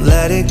won't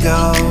let it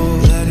go,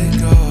 let it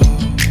go.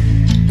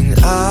 And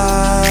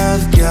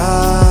I've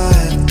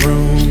got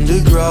room to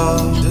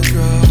grow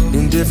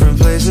in different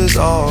places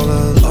all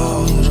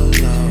alone.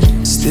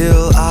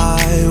 Still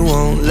I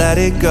won't let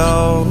it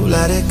go,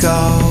 let it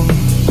go.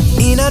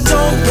 And I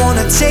don't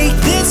wanna take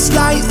this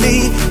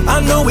lightly. I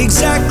know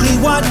exactly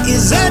what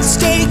is at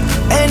stake.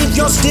 And if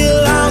you're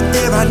still out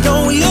there, I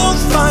know you'll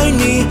find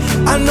me.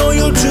 I know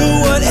you'll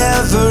do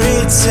whatever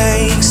it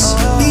takes.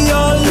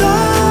 You're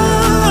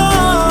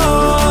lost,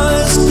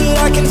 but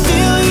I can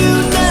feel you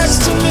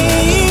next to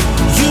me.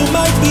 You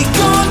might be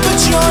gone, but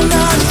you're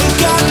not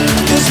forgotten.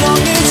 As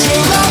long as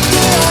you're out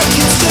there, I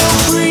can still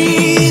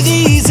breathe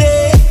easy.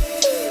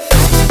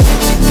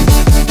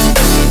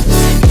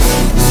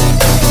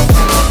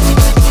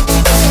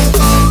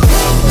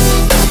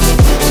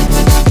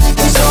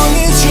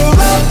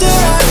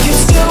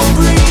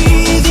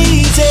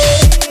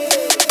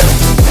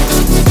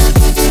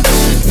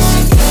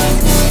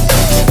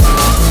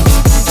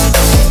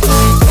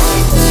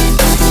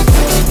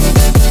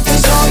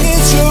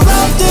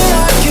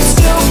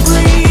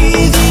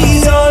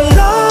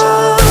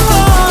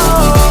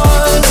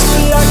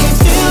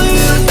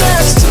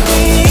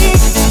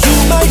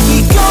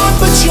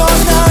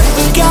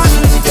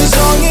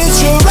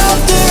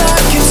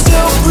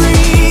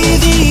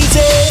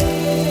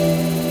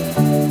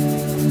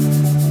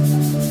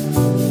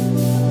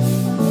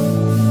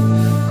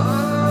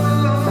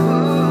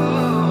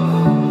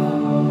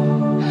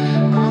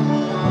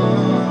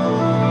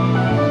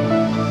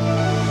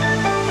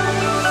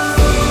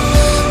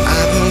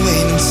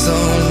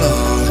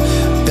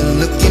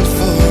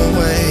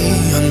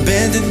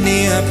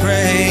 I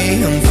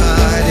pray, I'm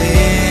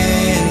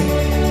fighting.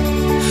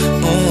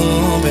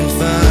 Oh, I've been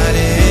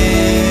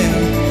fighting.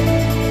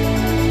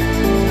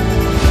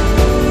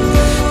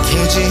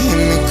 Can't you hear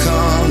me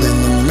calling?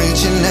 I'm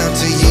reaching out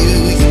to you.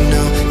 You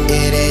know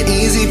it ain't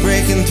easy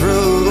breaking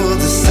through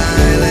the silence.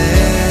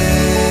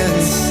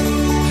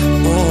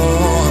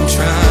 Oh, I'm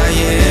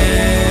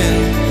trying.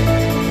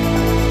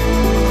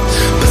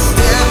 But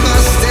step by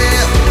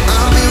step,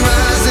 I'll be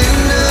rising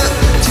up.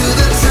 To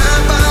the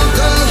top I'll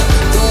go.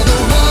 Though the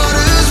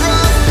water's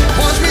rough,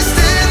 watch me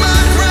stand my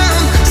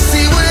ground.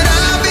 See what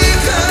I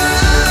become.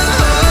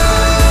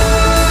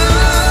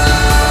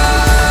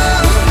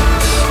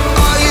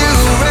 Are you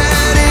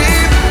ready?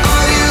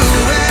 Are you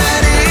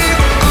ready?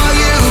 Are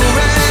you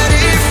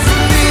ready for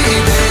me,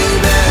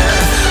 baby?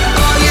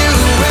 Are you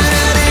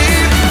ready?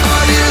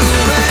 Are you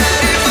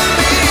ready for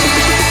me?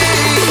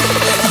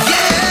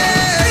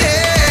 Yeah.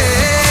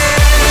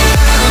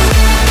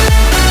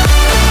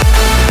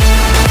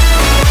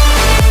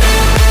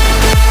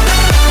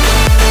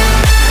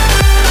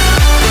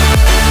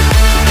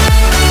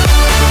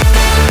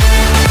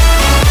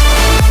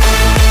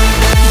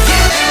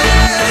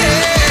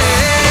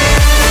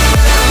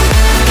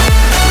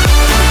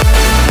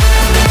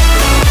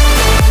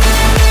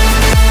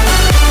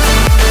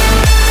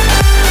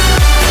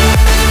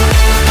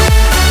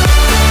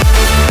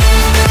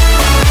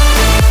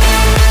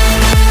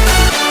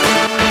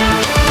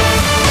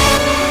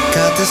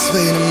 Got this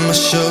weight on my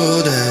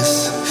shoulders.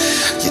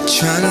 You're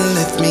trying to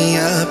lift me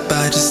up.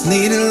 I just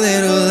need a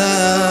little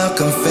luck.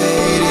 I'm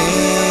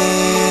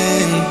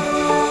fading.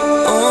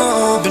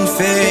 Oh, I've been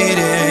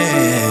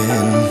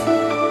fading.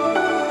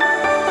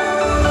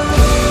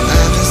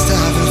 I've been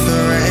starving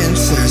for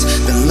answers.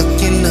 Been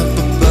looking up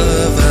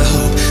above. I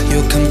hope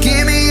you'll come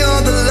give me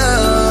all the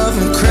love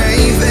I'm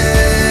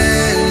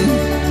craving.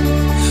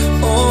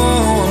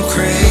 Oh, I'm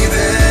craving.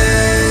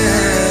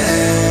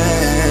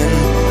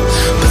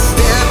 But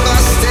step by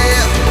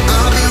step,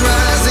 I'll be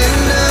rising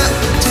up.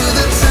 To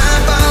the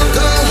top I'll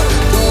go.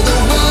 Though the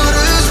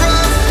water's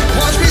rough,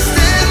 watch me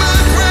stand my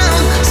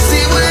ground.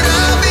 See what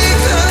I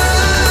become.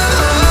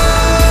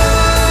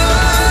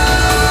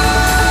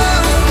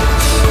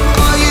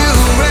 Are you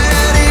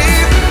ready?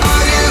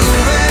 Are you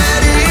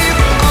ready?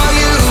 Are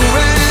you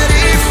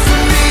ready for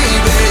me,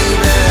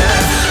 baby?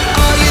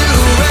 Are you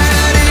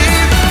ready?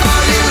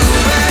 Are you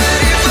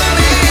ready for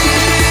me?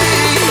 Yeah.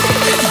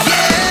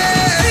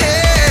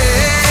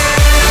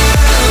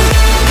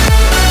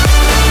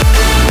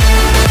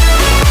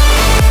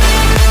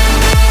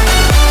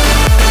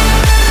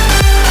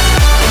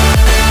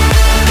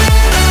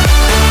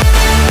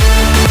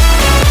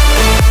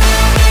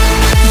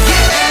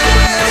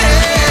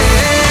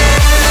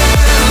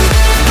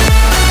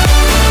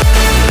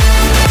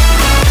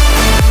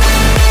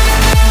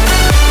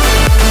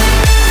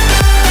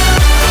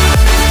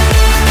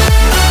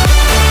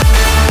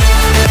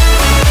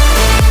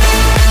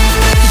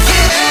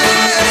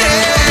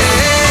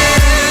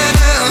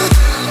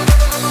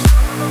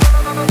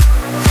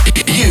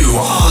 You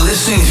are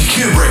listening to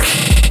Cuebrick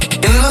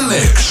in the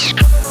mix.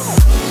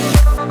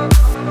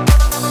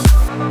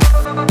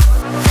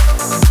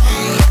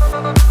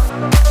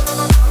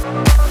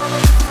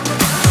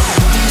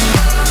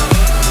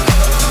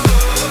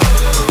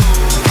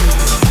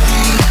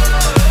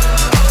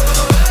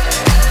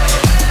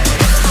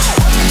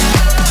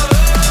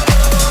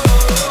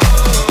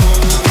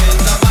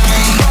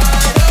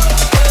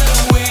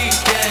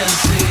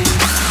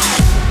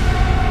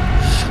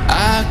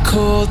 I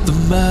called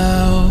them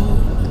out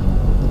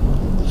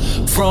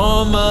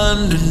from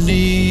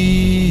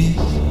underneath,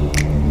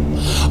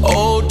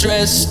 all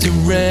dressed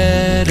in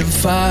red and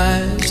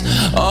fives,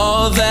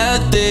 all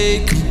that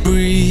they can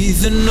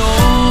breathe. And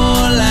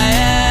all I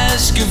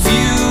ask of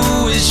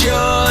you is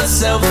your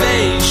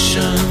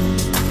salvation.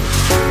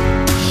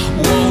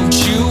 Won't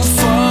you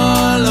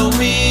follow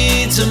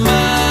me to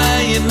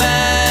my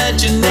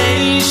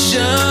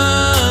imagination?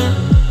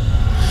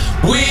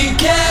 We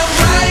can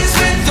rise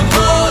with the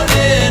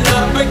morning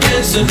up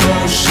against an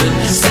ocean.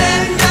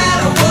 Stand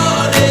out a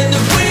warning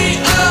that we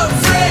are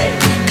afraid.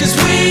 'Cause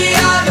we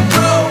are the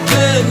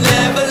broken,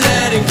 never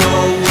letting go.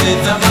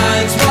 With our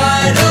minds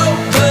wide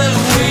open,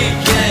 we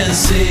can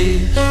see.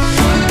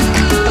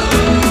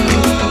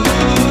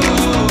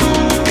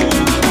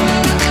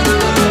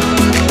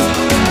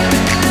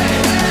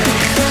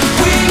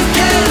 We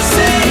can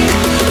see.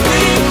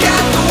 We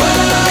got the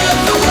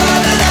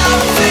world at our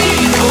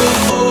feet. Oh,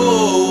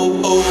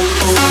 oh, oh,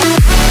 oh.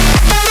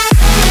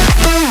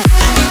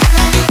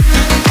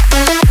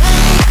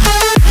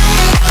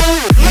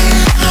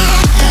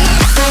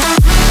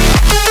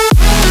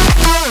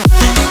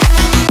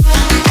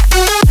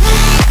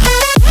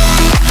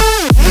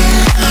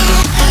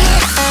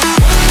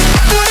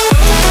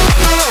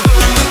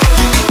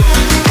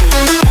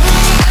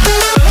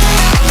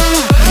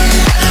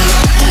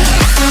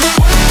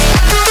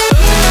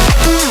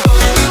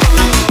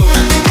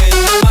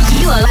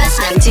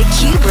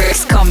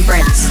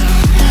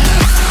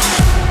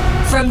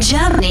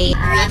 Germany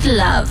with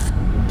love.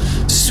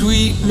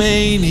 Sweet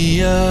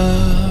mania,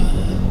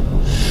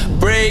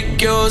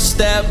 break your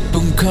step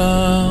and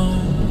come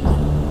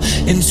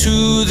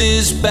into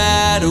this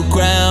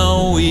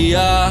battleground. We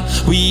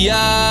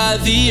are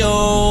the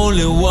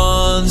only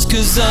ones,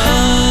 'cause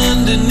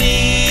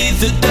underneath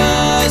the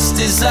dust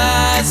is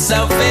our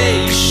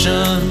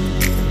salvation.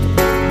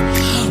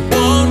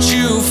 Won't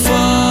you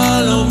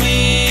follow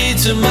me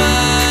to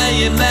my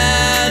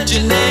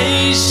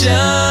imagination?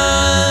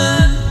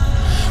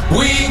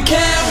 We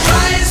can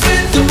rise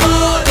with the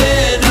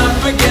morning up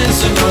against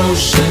the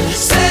ocean,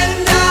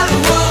 setting out a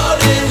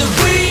warning that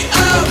we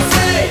are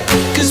afraid,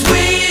 'cause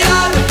we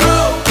are the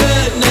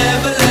broken,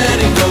 never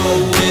letting go.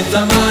 With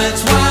our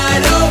minds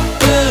wide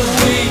open,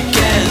 we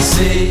can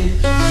see.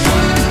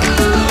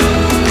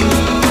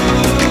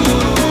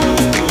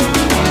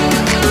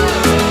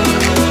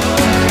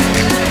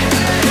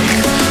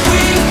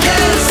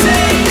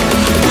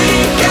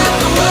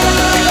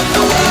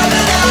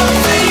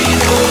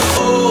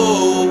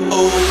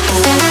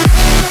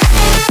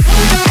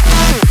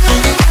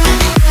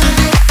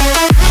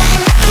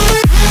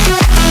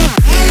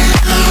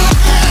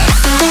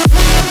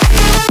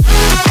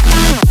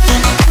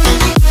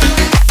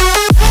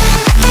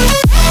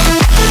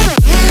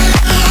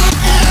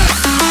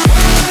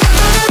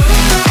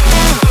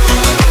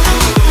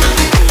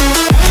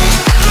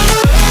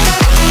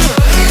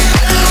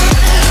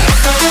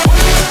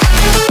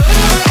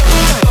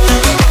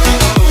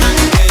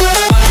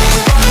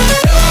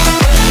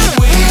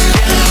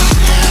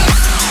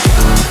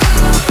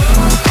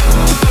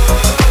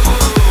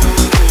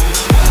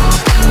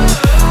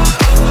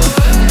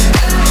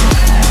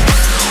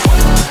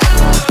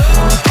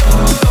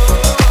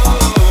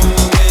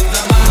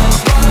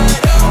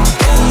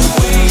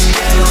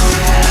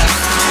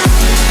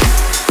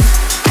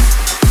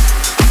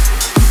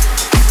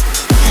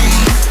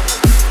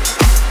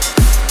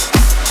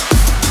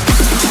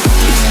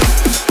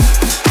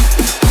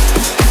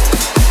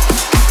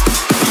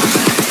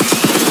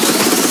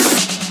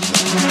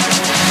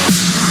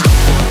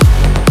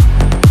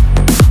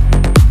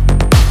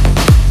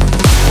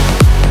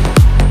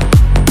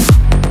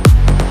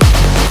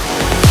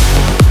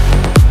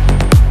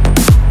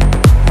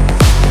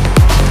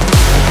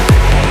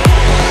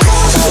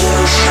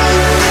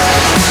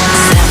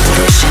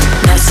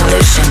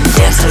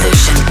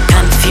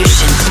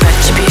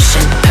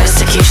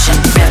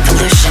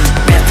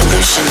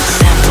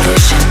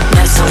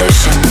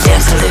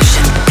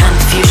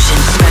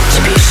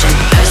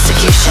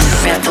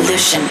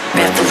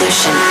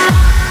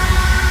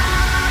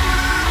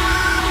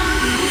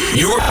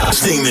 You're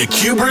hosting the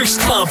Cuebrick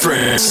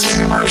Conference.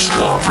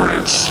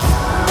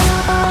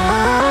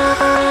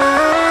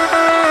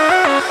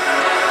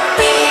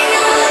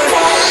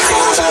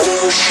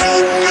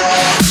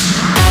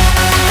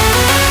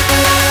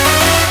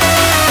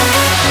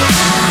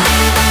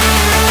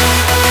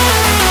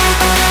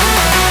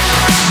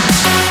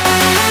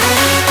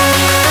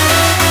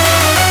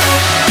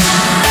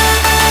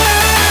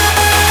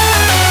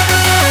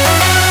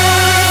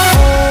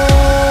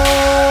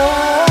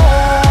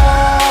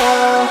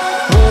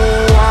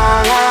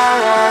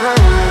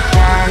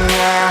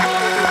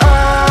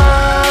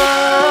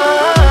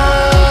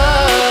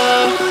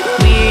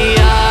 We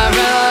are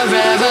a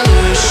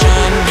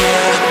revolution,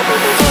 yeah.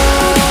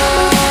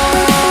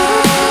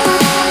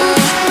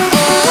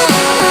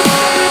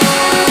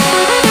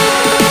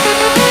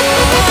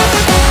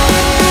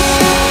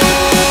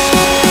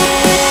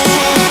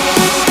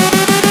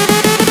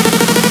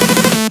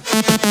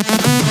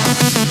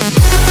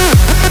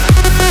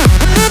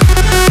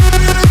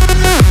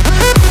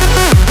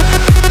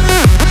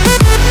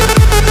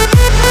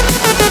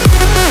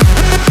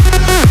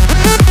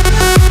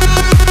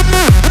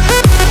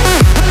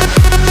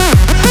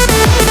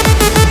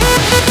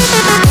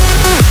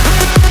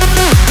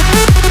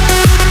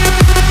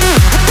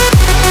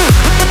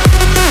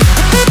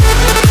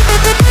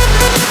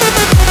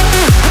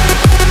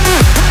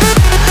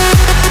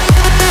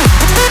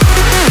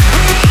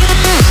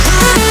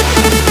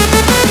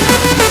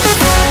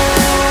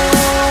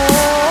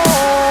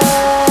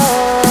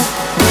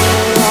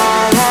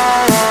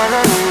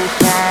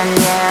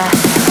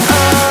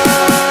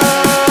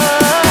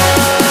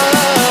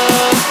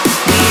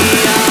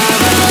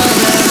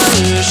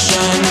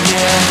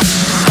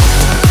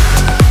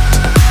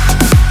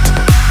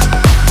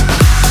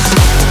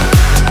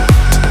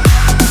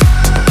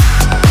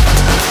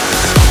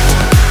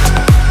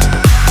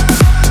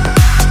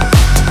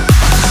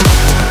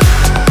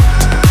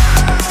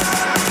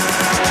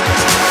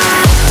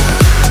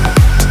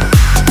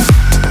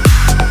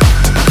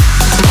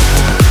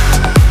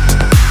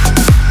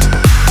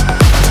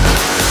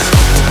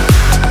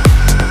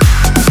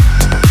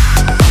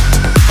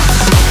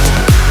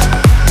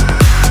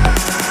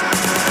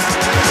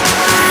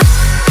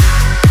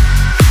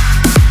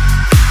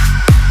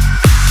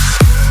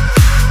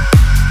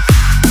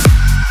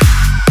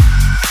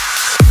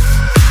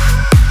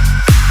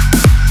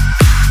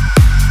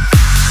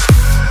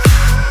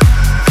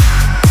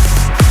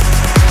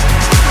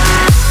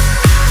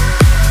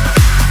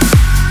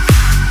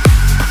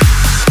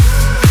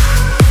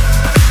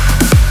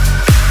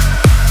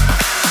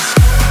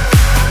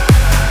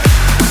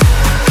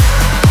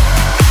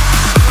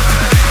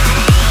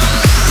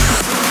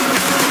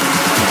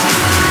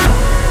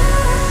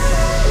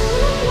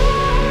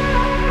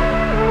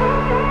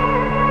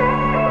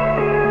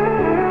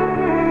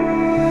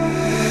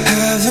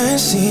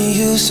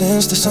 you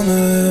since the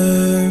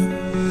summer.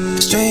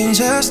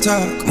 Strangers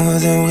talk more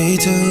than we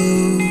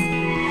do.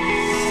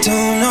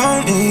 Don't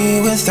know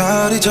me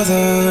without each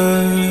other.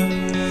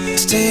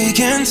 It's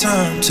taking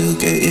time to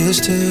get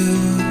used to.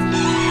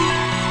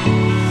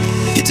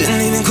 You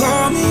didn't even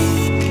call me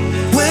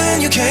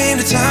when you came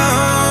to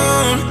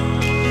town.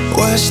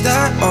 What's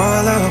that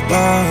all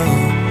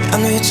about? I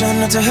know you're trying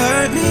not to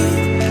hurt me.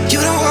 You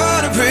don't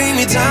wanna bring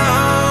me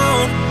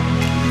down.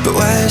 But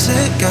why's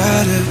it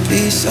gotta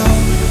be so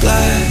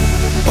black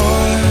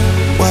or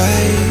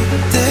white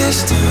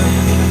this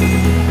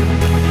time?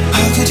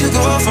 How could you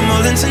go from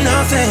all into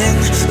nothing?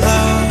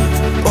 Love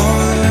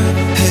or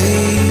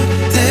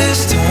hate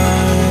this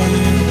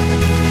time?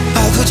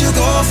 How could you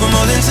go from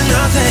all into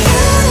nothing?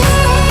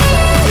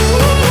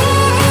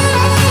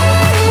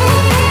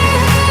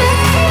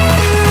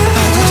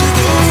 How could you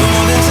go from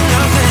all into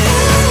nothing?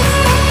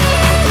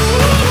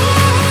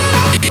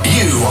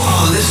 You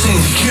are listening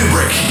to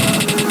Cuebrick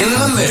in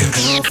the mix.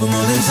 From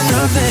all into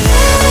nothing.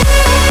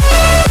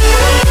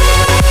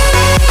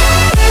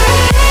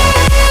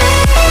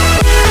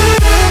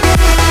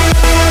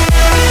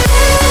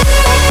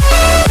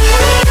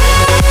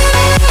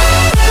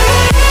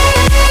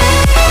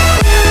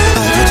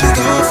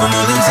 From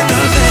all into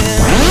nothing.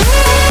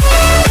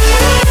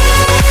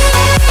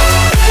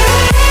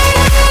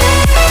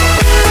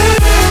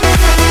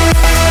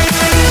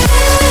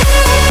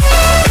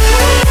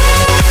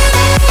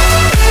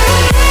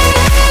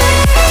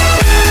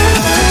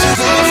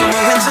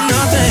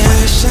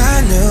 Wish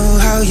I knew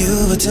how you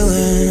were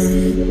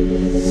doing.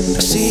 I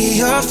see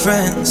your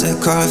friends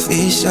at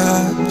coffee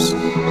shops.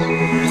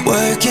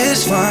 Work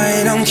is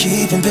fine, I'm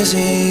keeping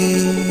busy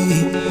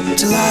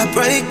till I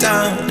break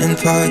down in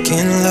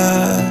parking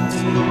lots.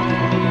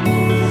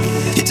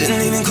 You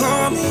didn't even